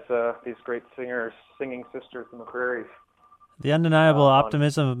 and it has these great singing sisters, the McCrarys. The undeniable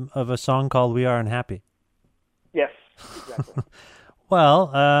optimism of a song called We Are Unhappy. Yes, exactly.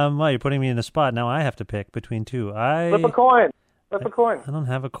 Well, you're putting me in a spot. Now I have to pick between two. Flip a coin. Flip a coin. I don't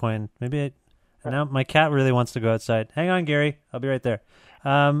have a coin. Now my cat really wants to go outside. Hang on, Gary. I'll be right there.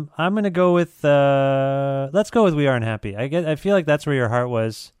 I'm going to go with, let's go with We Are Unhappy. I feel like that's where your heart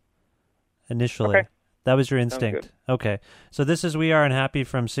was initially. Okay. That was your instinct. Okay. So this is We Are Unhappy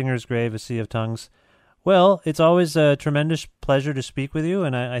from Singer's Grave, A Sea of Tongues. Well, it's always a tremendous pleasure to speak with you,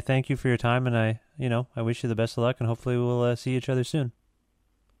 and I thank you for your time, and I wish you the best of luck, and hopefully we'll see each other soon.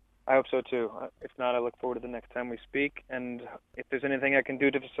 I hope so too. If not, I look forward to the next time we speak, and if there's anything I can do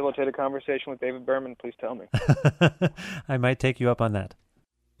to facilitate a conversation with David Berman, please tell me. I might take you up on that.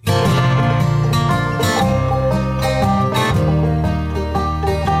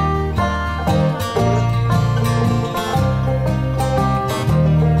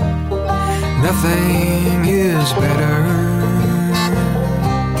 Nothing is better,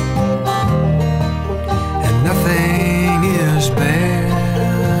 and nothing is best.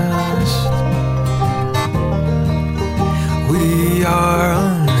 We are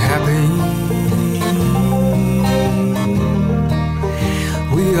unhappy,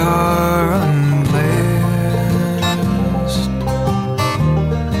 we are unblessed,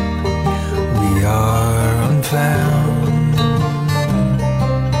 we are unfound.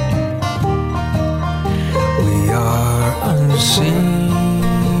 Unseen,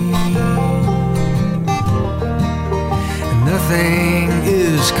 and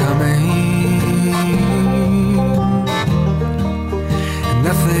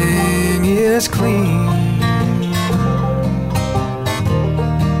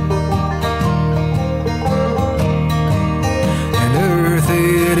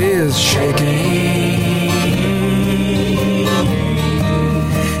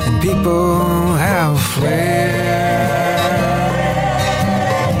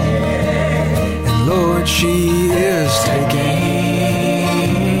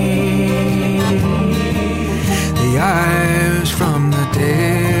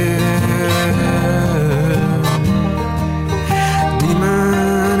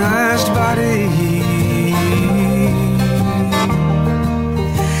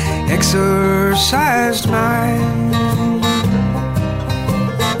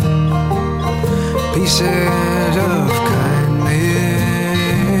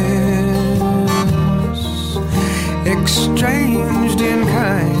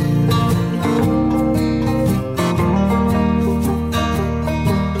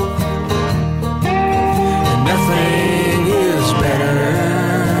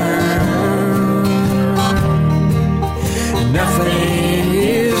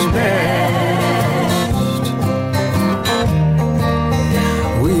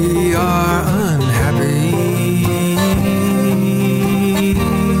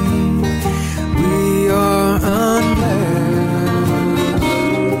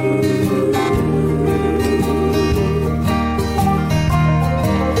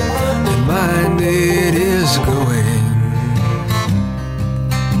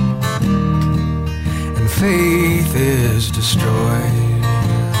faith is destroyed,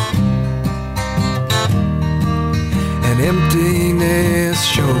 and emptiness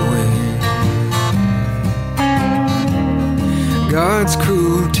showing. God's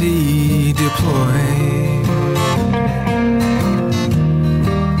cruelty deployed.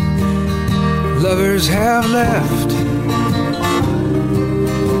 Lovers have left,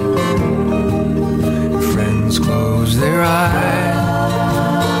 friends close their eyes,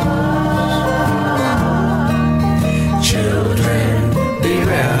 children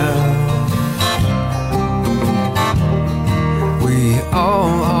bereft. We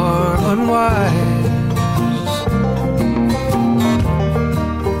all are unwise.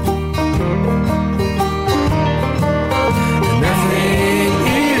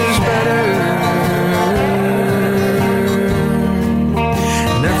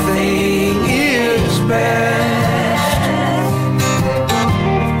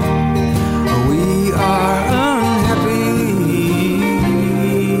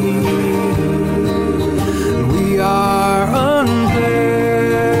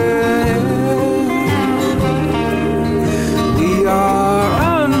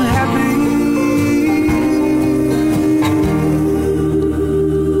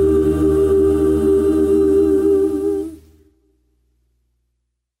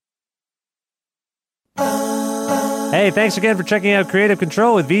 Hey, thanks again for checking out Creative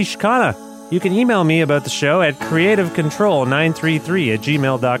Control with Vish Khanna. You can email me about the show at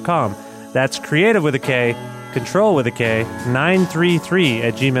creativecontrol933@gmail.com. That's creative with a K, control with a K,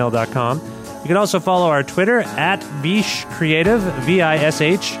 933@gmail.com. You can also follow our Twitter at Vish Creative,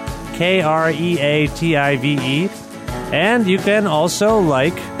 VISHKREATIVE. And you can also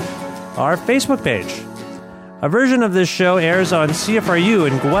like our Facebook page. A version of this show airs on CFRU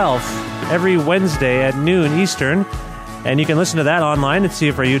in Guelph every Wednesday at noon Eastern, and you can listen to that online at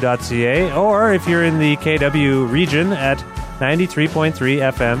cfru.ca, or if you're in the KW region at 93.3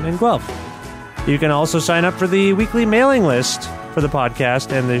 FM in Guelph. You can also sign up for the weekly mailing list for the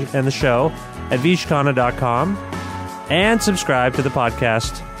podcast and the show at vishkhanna.com, and subscribe to the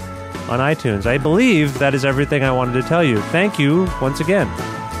podcast on iTunes. I believe that is everything I wanted to tell you. Thank you once again.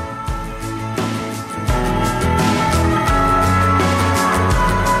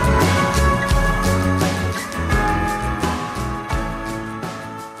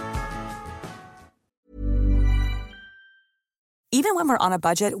 Even when we're on a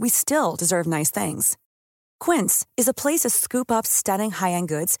budget, we still deserve nice things. Quince is a place to scoop up stunning high-end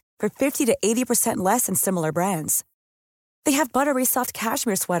goods for 50 to 80% less than similar brands. They have buttery soft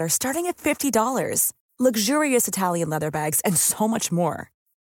cashmere sweaters starting at $50, luxurious Italian leather bags, and so much more.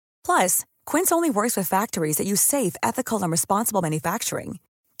 Plus, Quince only works with factories that use safe, ethical, and responsible manufacturing.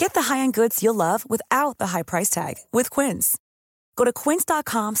 Get the high-end goods you'll love without the high price tag with Quince. Go to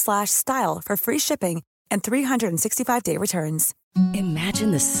quince.com/style for free shipping and 365-day returns.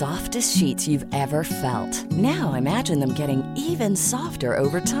 Imagine the softest sheets you've ever felt. Now imagine them getting even softer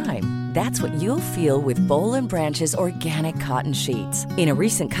over time. That's what you'll feel with Boll & Branch's organic cotton sheets. In a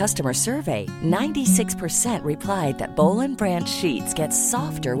recent customer survey, 96% replied that Boll & Branch sheets get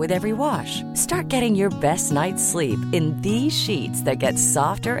softer with every wash. Start getting your best night's sleep in these sheets that get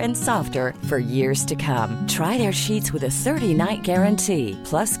softer and softer for years to come. Try their sheets with a 30-night guarantee.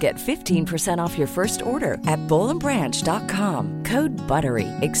 Plus, get 15% off your first order at bollandbranch.com. Code BUTTERY.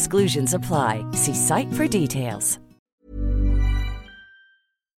 Exclusions apply. See site for details.